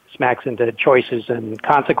into choices and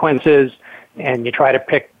consequences, and you try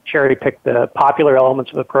to cherry pick the popular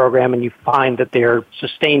elements of the program, and you find that they're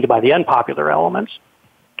sustained by the unpopular elements.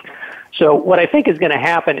 So what I think is going to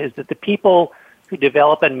happen is that the people who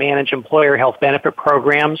develop and manage employer health benefit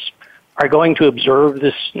programs are going to observe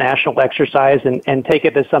this national exercise and take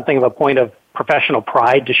it as something of a point of professional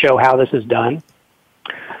pride to show how this is done.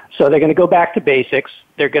 So they're going to go back to basics.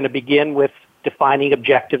 They're going to begin with defining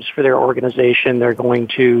objectives for their organization. They're going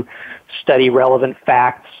to study relevant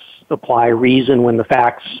facts, apply reason when the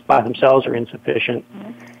facts by themselves are insufficient,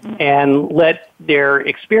 and let their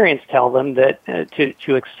experience tell them that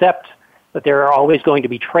to accept that there are always going to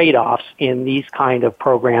be trade-offs in these kind of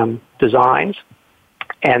program designs,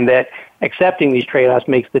 and that accepting these trade-offs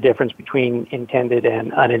makes the difference between intended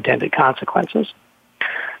and unintended consequences.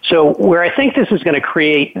 So where I think this is going to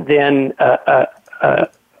create then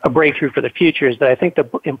a breakthrough for the future is that I think the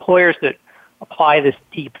employers that apply this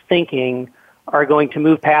deep thinking are going to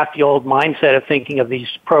move past the old mindset of thinking of these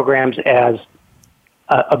programs as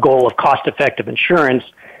a goal of cost-effective insurance,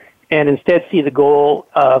 and instead see the goal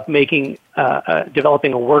of making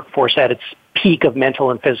developing a workforce at its peak of mental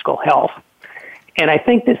and physical health. And I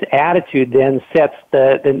think this attitude then sets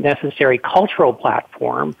the necessary cultural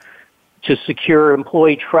platform to secure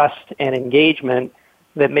employee trust and engagement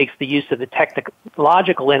that makes the use of the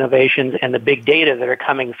technological innovations and the big data that are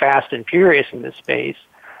coming fast and furious in this space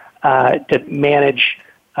to manage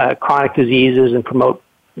chronic diseases and promote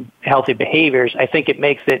healthy behaviors, I think it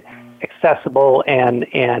makes it accessible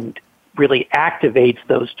and really activates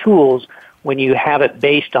those tools when you have it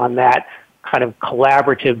based on that kind of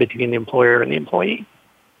collaborative between the employer and the employee.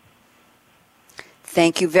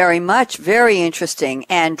 Thank you very much. Very interesting.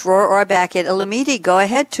 And Dror Orbach at Illumiti, go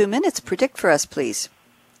ahead. 2 minutes. Predict for us, please.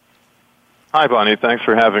 Hi, Bonnie. Thanks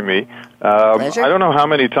for having me. Pleasure. I don't know how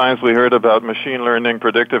many times we heard about machine learning,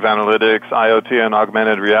 predictive analytics, IoT, and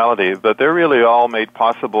augmented reality, but they're really all made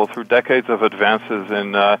possible through decades of advances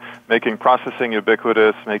in making processing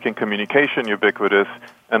ubiquitous, making communication ubiquitous,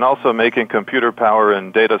 and also making computer power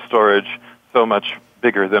and data storage so much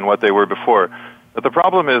bigger than what they were before. But the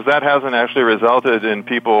problem is that hasn't actually resulted in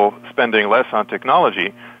people spending less on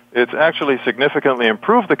technology. It's actually significantly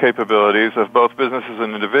improved the capabilities of both businesses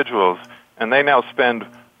and individuals, and they now spend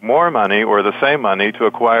more money or the same money to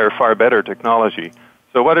acquire far better technology.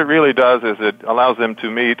 So what it really does is it allows them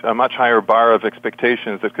to meet a much higher bar of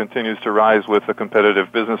expectations that continues to rise with the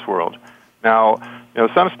competitive business world. Now,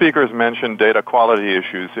 some speakers mentioned data quality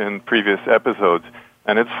issues in previous episodes,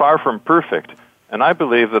 and it's far from perfect. And I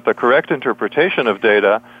believe that the correct interpretation of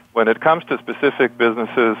data when it comes to specific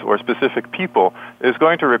businesses or specific people is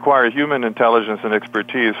going to require human intelligence and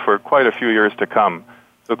expertise for quite a few years to come.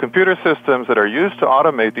 So computer systems that are used to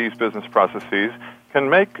automate these business processes can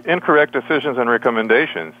make incorrect decisions and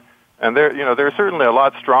recommendations. And they're certainly a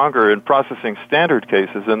lot stronger in processing standard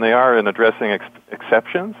cases than they are in addressing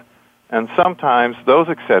exceptions. And sometimes those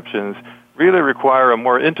exceptions really require a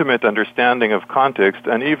more intimate understanding of context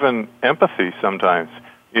and even empathy sometimes.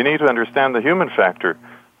 You need to understand the human factor.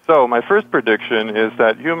 So my first prediction is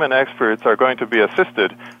that human experts are going to be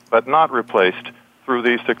assisted but not replaced through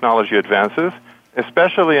these technology advances,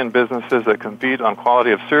 especially in businesses that compete on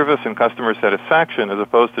quality of service and customer satisfaction as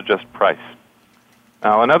opposed to just price.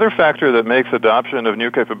 Now, another factor that makes adoption of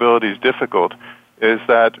new capabilities difficult is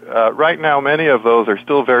that right now many of those are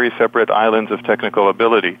still very separate islands of technical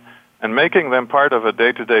ability, and making them part of a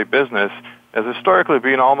day-to-day business has historically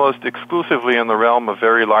been almost exclusively in the realm of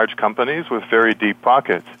very large companies with very deep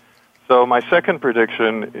pockets. So my second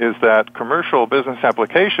prediction is that commercial business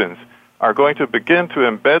applications are going to begin to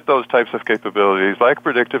embed those types of capabilities like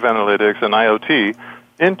predictive analytics and IoT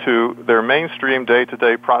into their mainstream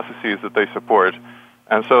day-to-day processes that they support.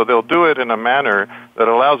 And so they'll do it in a manner that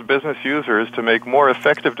allows business users to make more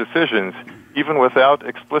effective decisions even without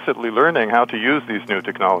explicitly learning how to use these new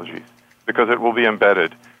technologies, because it will be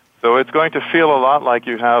embedded. So it's going to feel a lot like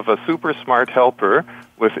you have a super smart helper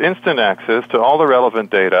with instant access to all the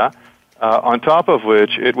relevant data, on top of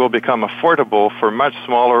which it will become affordable for much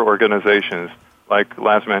smaller organizations, like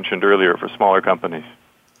Laz mentioned earlier, for smaller companies.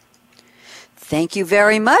 Thank you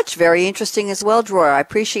very much. Very interesting as well, Dror. I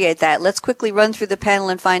appreciate that. Let's quickly run through the panel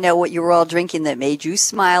and find out what you were all drinking that made you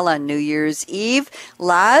smile on New Year's Eve.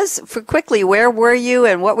 Laz, quickly, where were you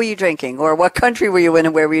and what were you drinking? Or what country were you in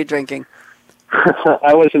and where were you drinking?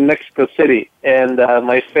 I was in Mexico City, and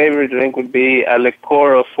my favorite drink would be a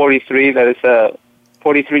liqueur of 43. That is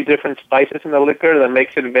 43 different spices in the liquor that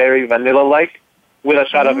makes it very vanilla-like with a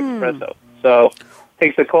shot of espresso. So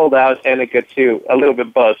takes the cold out and it gets you a little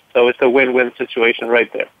bit buzzed. So it's a win-win situation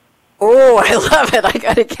right there. Oh, I love it. I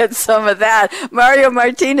got to get some of that. Mario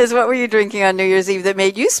Martinez, what were you drinking on New Year's Eve that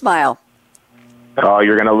made you smile? Oh,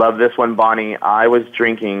 you're going to love this one, Bonnie. I was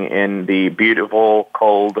drinking in the beautiful,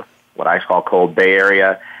 cold, what I call cold Bay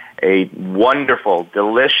Area, a wonderful,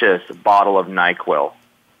 delicious bottle of NyQuil.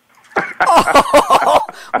 Oh,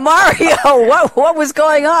 Mario, what was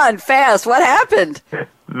going on? Fast, what happened?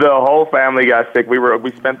 The whole family got sick. We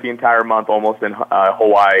spent the entire month almost in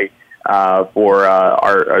Hawaii for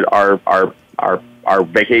our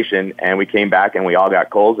vacation, and we came back and we all got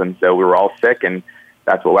colds, and so we were all sick, and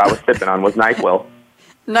that's what I was sipping on was NyQuil.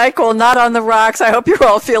 NyQuil, not on the rocks. I hope you're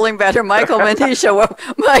all feeling better. Michael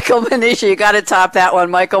Maniccia, you got to top that one.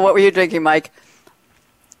 Michael, what were you drinking, Mike?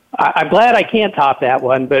 I'm glad I can't top that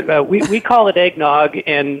one, but we call it eggnog,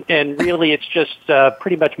 and really it's just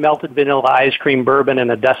pretty much melted vanilla ice cream, bourbon,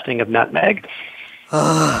 and a dusting of nutmeg.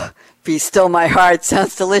 Oh, be still my heart.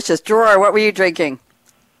 Sounds delicious. Dror, what were you drinking?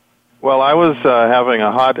 Well, I was having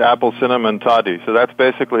a hot apple cinnamon toddy. So that's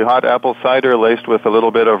basically hot apple cider laced with a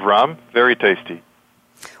little bit of rum. Very tasty.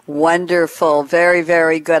 Wonderful. Very,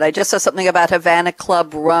 very good. I just saw something about Havana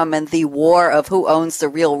Club rum and the war of who owns the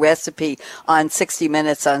real recipe on 60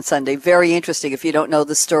 Minutes on Sunday. Very interesting if you don't know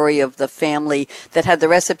the story of the family that had the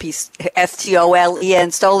recipe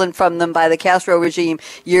STOLEN stolen from them by the Castro regime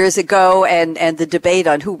years ago, and the debate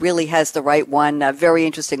on who really has the right one. Very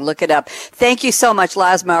interesting. Look it up. Thank you so much,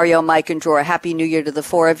 Laz, Mario, Mike, and Dror. Happy New Year to the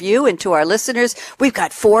four of you. And to our listeners, we've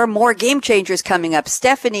got 4 more Game Changers coming up.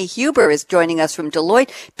 Stephanie Huber is joining us from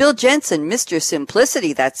Deloitte. Bill Jensen, Mr.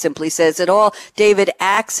 Simplicity, that simply says it all. David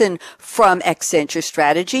Axson from Accenture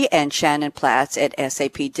Strategy, and Shannon Platz at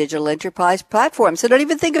SAP Digital Enterprise Platform. So don't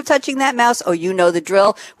even think of touching that mouse. Oh, you know the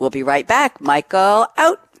drill. We'll be right back. Michael,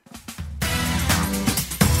 out.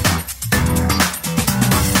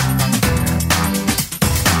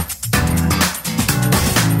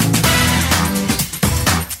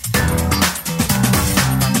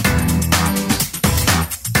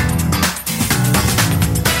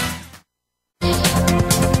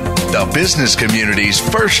 The business community's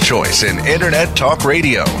first choice in Internet Talk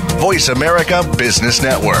Radio. Voice America Business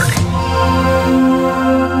Network.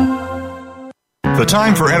 The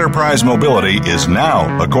time for enterprise mobility is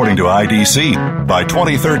now, according to IDC. By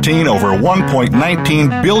 2013, over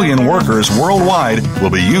 1.19 billion workers worldwide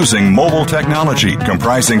will be using mobile technology,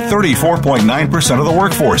 comprising 34.9% of the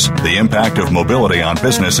workforce. The impact of mobility on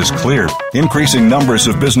business is clear. Increasing numbers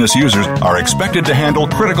of business users are expected to handle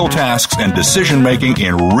critical tasks and decision-making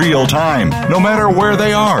in real time, no matter where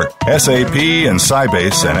they are. SAP and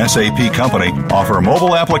Sybase, an SAP company, offer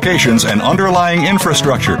mobile applications and underlying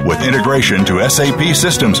infrastructure with integration to SAP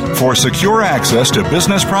systems for secure access to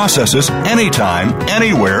business processes anytime,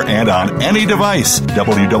 anywhere, and on any device.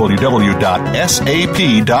 www.sap.com.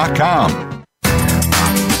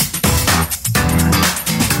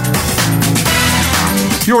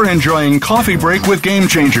 You're enjoying Coffee Break with Game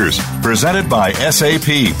Changers, presented by SAP.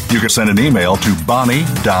 You can send an email to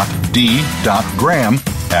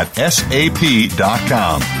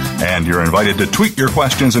bonnie.d.graham@sap.com. And you're invited to tweet your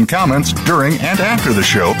questions and comments during and after the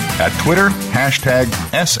show at Twitter, #SAPRADIO.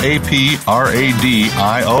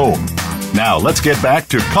 Now, let's get back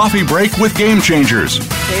to Coffee Break with Game Changers.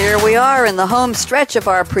 Here we are in the home stretch of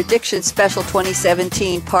our Prediction Special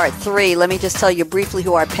 2017 Part 3. Let me just tell you briefly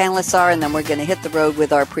who our panelists are, and then we're going to hit the road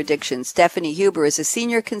with our predictions. Stephanie Huber is a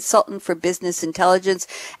senior consultant for business intelligence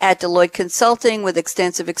at Deloitte Consulting with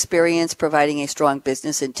extensive experience providing a strong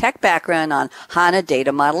business and tech background on HANA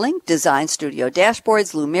data modeling, Design Studio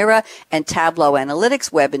dashboards, Lumira and Tableau analytics,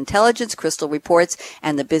 web intelligence, Crystal reports,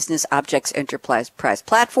 and the Business Objects Enterprise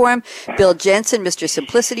platform. Bill Jensen, Mr.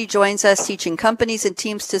 Simplicity, joins us, teaching companies and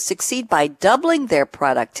teams to succeed by doubling their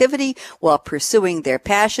productivity while pursuing their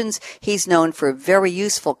passions. He's known for very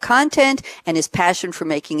useful content and his passion for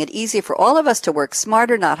making it easier for all of us to work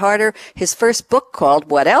smarter, not harder. His first book,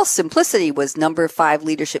 called What Else? Simplicity, was number 5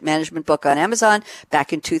 leadership management book on Amazon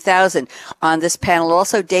back in 2000. On this panel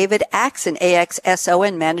also, David Axson,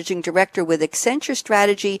 AXSON, Managing Director with Accenture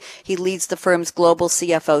Strategy. He leads the firm's global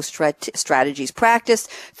CFO strategies practice,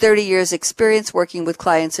 30 years experience working with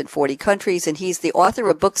clients in 40 countries, and he's the author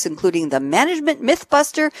of books including The Management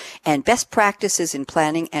Mythbuster and Best Practices in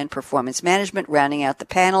Planning and Performance Management. Rounding out the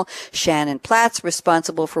panel, Shannon Platz,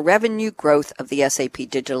 responsible for revenue growth of the SAP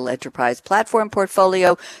Digital Enterprise Platform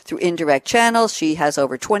portfolio through indirect channels. She has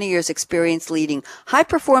over 20 years experience leading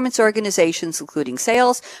high-performance organizations, including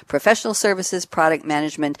sales, professional services, product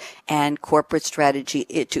management, and corporate strategy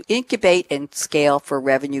to incubate and scale for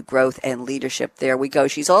revenue growth and leadership. There we go.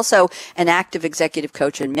 She's also an active executive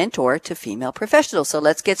coach and mentor to female professionals. So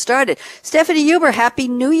let's get started. Stephanie Huber, Happy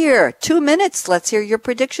New Year. 2 minutes. Let's hear your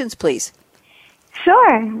predictions, please.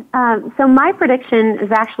 Sure. So my prediction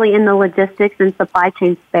is actually in the logistics and supply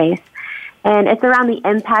chain space, and it's around the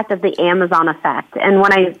impact of the Amazon effect. And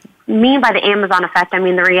what I mean by the Amazon effect, I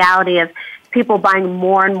mean the reality of people buying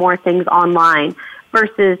more and more things online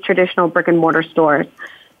versus traditional brick-and-mortar stores.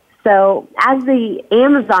 So as the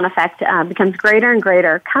Amazon effect becomes greater and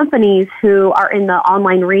greater, companies who are in the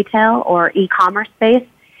online retail or e-commerce space,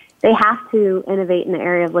 they have to innovate in the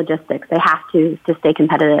area of logistics. They have to stay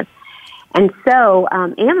competitive. And so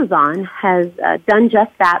Amazon has done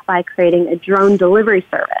just that by creating a drone delivery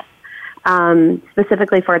service,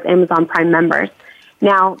 specifically for its Amazon Prime members.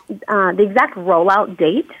 Now, the exact rollout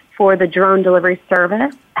date for the drone delivery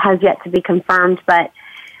service has yet to be confirmed, but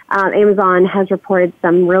Amazon has reported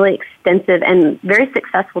some really extensive and very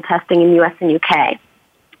successful testing in the U.S. and U.K.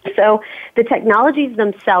 So the technologies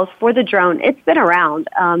themselves for the drone, it's been around.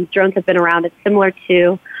 Drones have been around. It's similar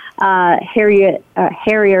to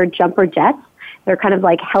Harrier jumper jets. They're kind of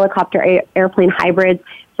like helicopter airplane hybrids.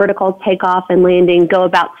 Vertical takeoff and landing go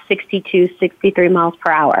about 62, 63 miles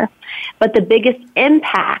per hour. But the biggest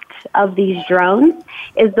impact of these drones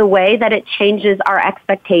is the way that it changes our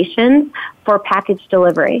expectations for package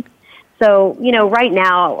delivery. So, right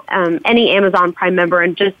now, any Amazon Prime member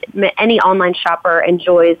and just any online shopper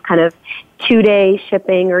enjoys kind of 2-day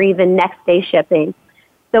shipping or even next day shipping.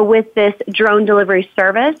 So with this drone delivery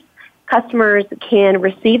service, customers can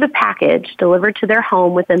receive a package delivered to their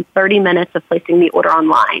home within 30 minutes of placing the order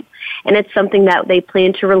online. And it's something that they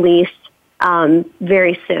plan to release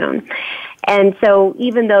very soon. And so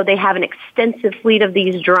even though they have an extensive fleet of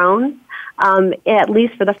these drones, at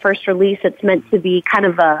least for the first release, it's meant to be kind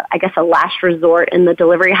of a last resort in the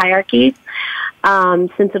delivery hierarchy,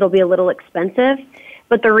 since it'll be a little expensive.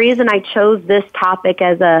 But the reason I chose this topic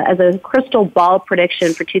as a crystal ball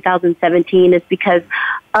prediction for 2017 is because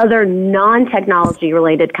other non-technology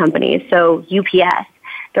related companies, so UPS,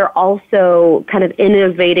 they're also kind of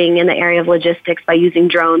innovating in the area of logistics by using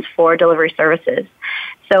drones for delivery services.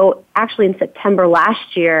 So actually in September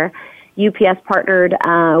last year, UPS partnered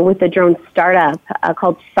with a drone startup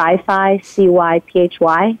called Sci-Fi,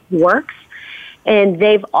 CYPHY, Works. And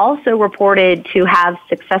they've also reported to have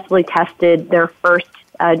successfully tested their first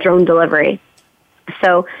drone delivery.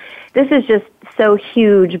 So this is just so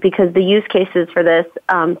huge because the use cases for this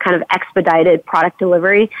kind of expedited product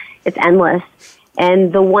delivery, it's endless.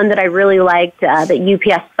 And the one that I really liked that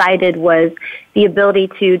UPS cited was the ability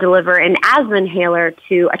to deliver an asthma inhaler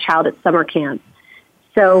to a child at summer camp.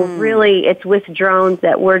 So really, it's with drones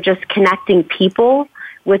that we're just connecting people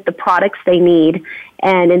with the products they need.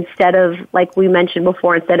 And instead of, like we mentioned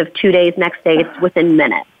before, instead of 2 days, next day, it's within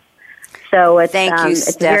minutes. So it's, Thank you,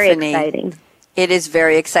 it's Stephanie. very exciting. It is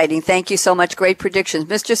very exciting. Thank you so much. Great predictions.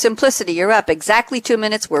 Mr. Simplicity, you're up. Exactly 2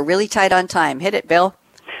 minutes. We're really tight on time. Hit it, Bill.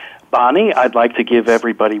 Bonnie, I'd like to give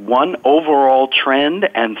everybody one overall trend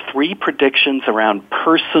and 3 predictions around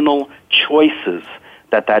personal choices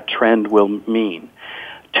that trend will mean.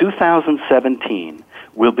 2017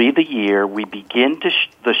 will be the year we begin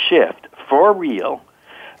the shift for real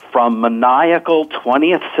from maniacal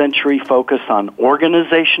 20th century focus on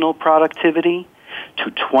organizational productivity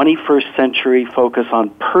to 21st century focus on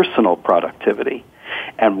personal productivity.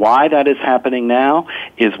 And why that is happening now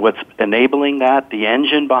is what's enabling that. The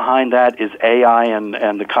engine behind that is AI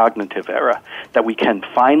and the cognitive era, that we can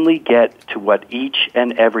finally get to what each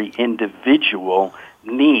and every individual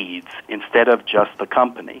needs instead of just the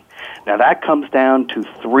company. Now that comes down to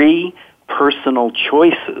 3 personal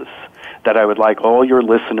choices that I would like all your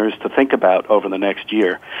listeners to think about over the next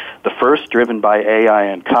year. The first, driven by AI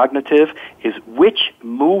and cognitive, is which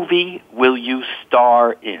movie will you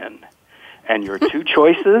star in? And your 2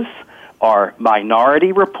 choices are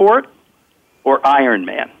Minority Report or Iron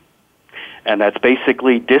Man. And that's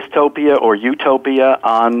basically dystopia or utopia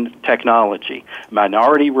on technology.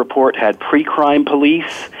 Minority Report had pre-crime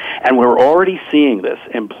police, and we're already seeing this.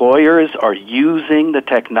 Employers are using the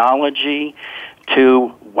technology to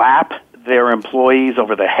whap their employees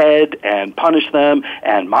over the head and punish them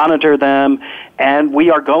and monitor them. And we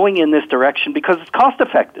are going in this direction because it's cost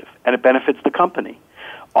effective and it benefits the company.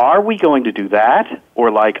 Are we going to do that, or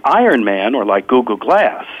like Iron Man or like Google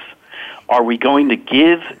Glass? Are we going to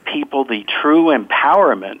give people the true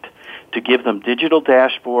empowerment to give them digital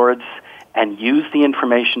dashboards and use the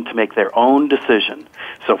information to make their own decision?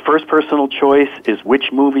 So first personal choice is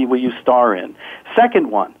which movie will you star in? Second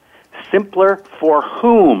one, simpler for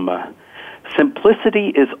whom? Simplicity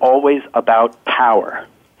is always about power.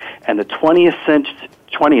 And the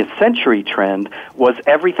 20th century trend was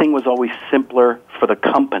everything was always simpler for the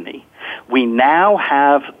company. We now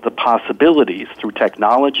have the possibilities through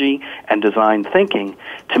technology and design thinking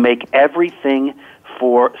to make everything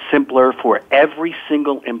simpler for every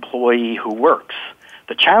single employee who works.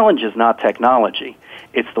 The challenge is not technology.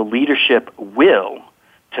 It's the leadership will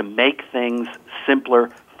to make things simpler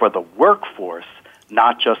for the workforce,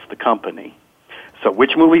 not just the company. So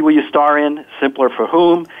which movie will you star in? Simpler for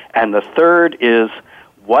whom? And the third is,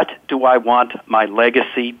 what do I want my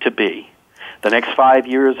legacy to be? The next 5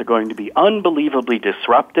 years are going to be unbelievably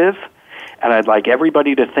disruptive, and I'd like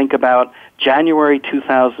everybody to think about January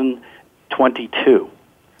 2022.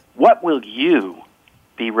 What will you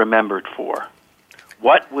be remembered for?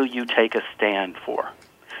 What will you take a stand for?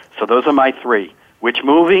 So those are my 3. Which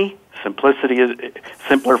movie? Simplicity is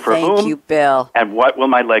simpler for whom? Thank you, Bill. And what will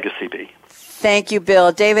my legacy be? Thank you,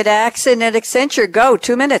 Bill. David Axson at Accenture. Go.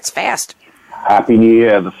 2 minutes. Fast. Happy New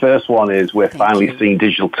Year. The first one is we're finally seeing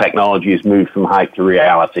digital technologies move from hype to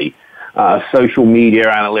reality. Social media,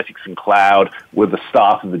 analytics, and cloud were the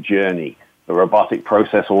start of the journey. robotic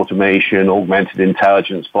process automation, augmented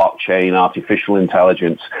intelligence, blockchain, artificial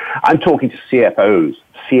intelligence. I'm talking to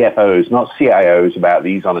CFOs, not CIOs, about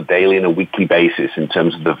these on a daily and a weekly basis in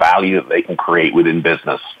terms of the value that they can create within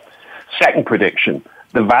business. Second prediction,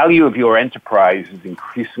 the value of your enterprise is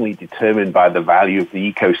increasingly determined by the value of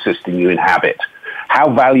the ecosystem you inhabit. How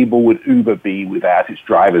valuable would Uber be without its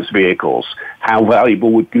driver's vehicles? How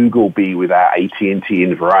valuable would Google be without AT&T and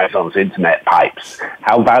Verizon's internet pipes?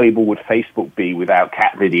 How valuable would Facebook be without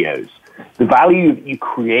cat videos? The value that you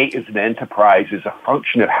create as an enterprise is a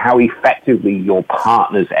function of how effectively your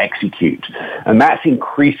partners execute. And that's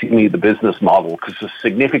increasingly the business model, because a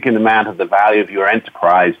significant amount of the value of your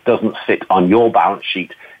enterprise doesn't sit on your balance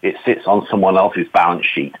sheet. It sits on someone else's balance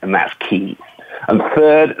sheet, and that's key. And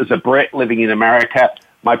third, as a Brit living in America,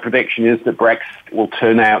 my prediction is that Brexit will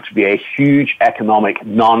turn out to be a huge economic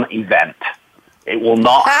non-event. It will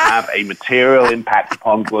not have a material impact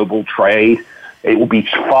upon global trade. It will be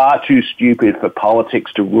far too stupid for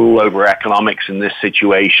politics to rule over economics in this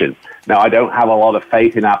situation. Now, I don't have a lot of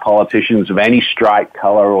faith in our politicians of any stripe,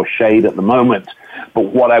 color, or shade at the moment, but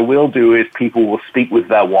what I will do is people will speak with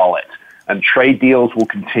their wallet. And trade deals will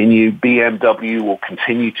continue. BMW will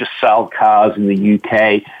continue to sell cars in the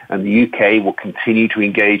UK, and the UK will continue to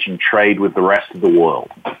engage in trade with the rest of the world.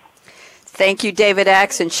 Thank you, David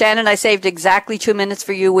Axson. Shannon, I saved exactly 2 minutes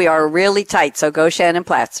for you. We are really tight, so go Shannon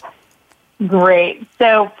Platz. Great.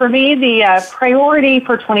 So for me, the priority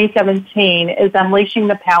for 2017 is unleashing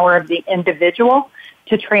the power of the individual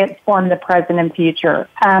to transform the present and future.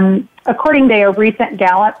 According to a recent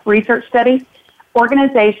Gallup research study,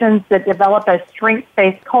 organizations that develop a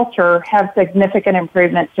strengths-based culture have significant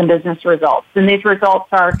improvements in business results. And these results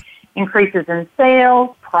are increases in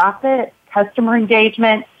sales, profit, customer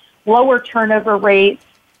engagement, lower turnover rates,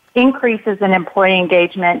 increases in employee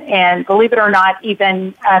engagement, and believe it or not,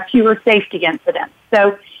 even fewer safety incidents.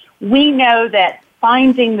 So we know that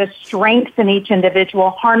finding the strengths in each individual,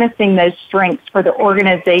 harnessing those strengths for the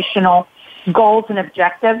organizational goals and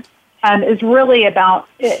objectives, is really about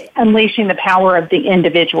unleashing the power of the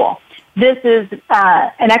individual. This is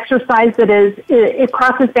an exercise that it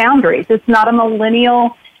crosses boundaries. It's not a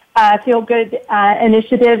millennial feel-good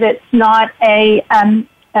initiative. It's not a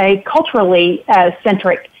culturally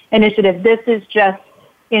centric initiative. This is just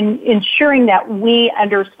in ensuring that we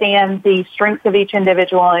understand the strengths of each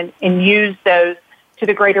individual and use those to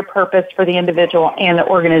the greater purpose for the individual and the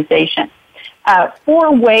organization.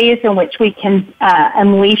 4 ways in which we can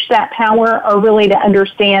unleash that power are really to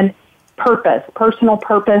understand purpose, personal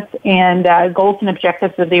purpose, and goals and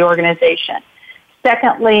objectives of the organization.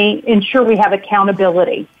 Secondly, ensure we have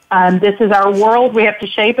accountability. This is our world. We have to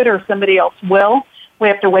shape it or somebody else will. We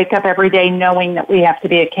have to wake up every day knowing that we have to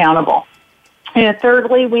be accountable. And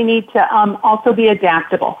thirdly, we need to also be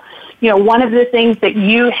adaptable. You know, one of the things that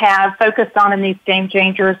you have focused on in these game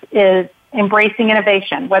changers is embracing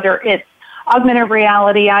innovation, whether it's augmented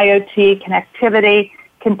reality, IoT, connectivity,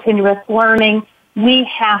 continuous learning. We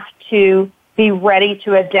have to be ready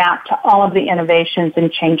to adapt to all of the innovations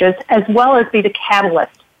and changes, as well as be the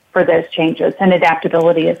catalyst for those changes, and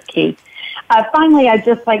adaptability is key. Finally, I'd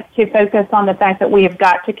just like to focus on the fact that we have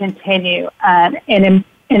got to continue and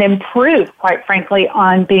improve, quite frankly,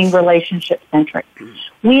 on being relationship-centric.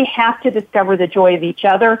 We have to discover the joy of each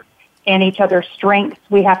other and each other's strengths.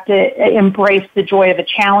 We have to embrace the joy of a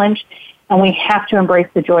challenge, and we have to embrace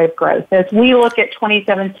the joy of growth. As we look at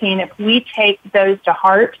 2017, if we take those to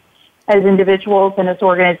heart as individuals and as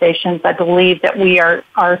organizations, I believe that we are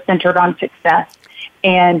centered on success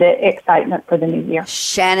and excitement for the new year.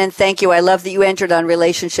 Shannon, thank you. I love that you entered on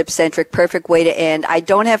relationship-centric. Perfect way to end. I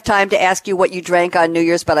don't have time to ask you what you drank on New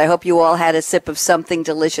Year's, but I hope you all had a sip of something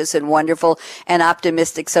delicious and wonderful and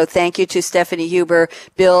optimistic. So thank you to Stephanie Huber,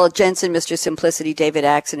 Bill Jensen, Mr. Simplicity, David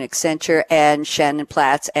Axson, Accenture, and Shannon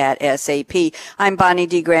Platz at SAP. I'm Bonnie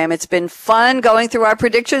D. Graham. It's been fun going through our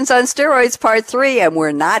predictions on steroids, part 3, and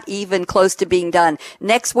we're not even close to being done.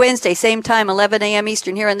 Next Wednesday, same time, 11 a.m.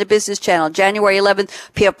 Eastern, here on the Business Channel, January 11th.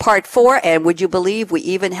 Part 4, and would you believe we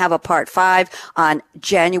even have a part 5 on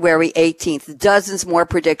January 18th. Dozens more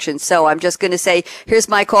predictions. So I'm just going to say, here's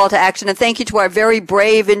my call to action, and thank you to our very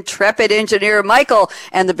brave, intrepid engineer, Michael,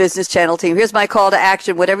 and the Business Channel team. Here's my call to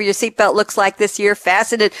action. Whatever your seatbelt looks like this year,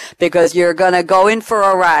 fasten it, because you're going to go in for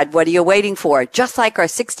a ride. What are you waiting for? Just like our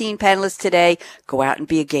 16 panelists today, go out and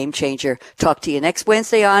be a game changer. Talk to you next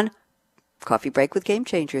Wednesday on Coffee Break with Game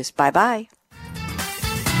Changers. Bye-bye.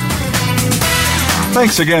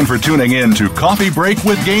 Thanks again for tuning in to Coffee Break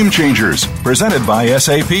with Game Changers, presented by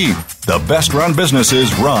SAP. The best run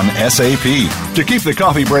businesses run SAP. To keep the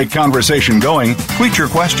Coffee Break conversation going, tweet your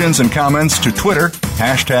questions and comments to Twitter,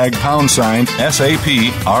 #SAP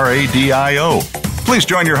RADIO. Please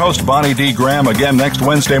join your host, Bonnie D. Graham, again next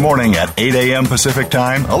Wednesday morning at 8 a.m. Pacific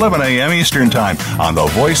Time, 11 a.m. Eastern Time on the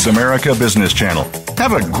Voice America Business Channel.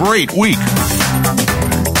 Have a great week.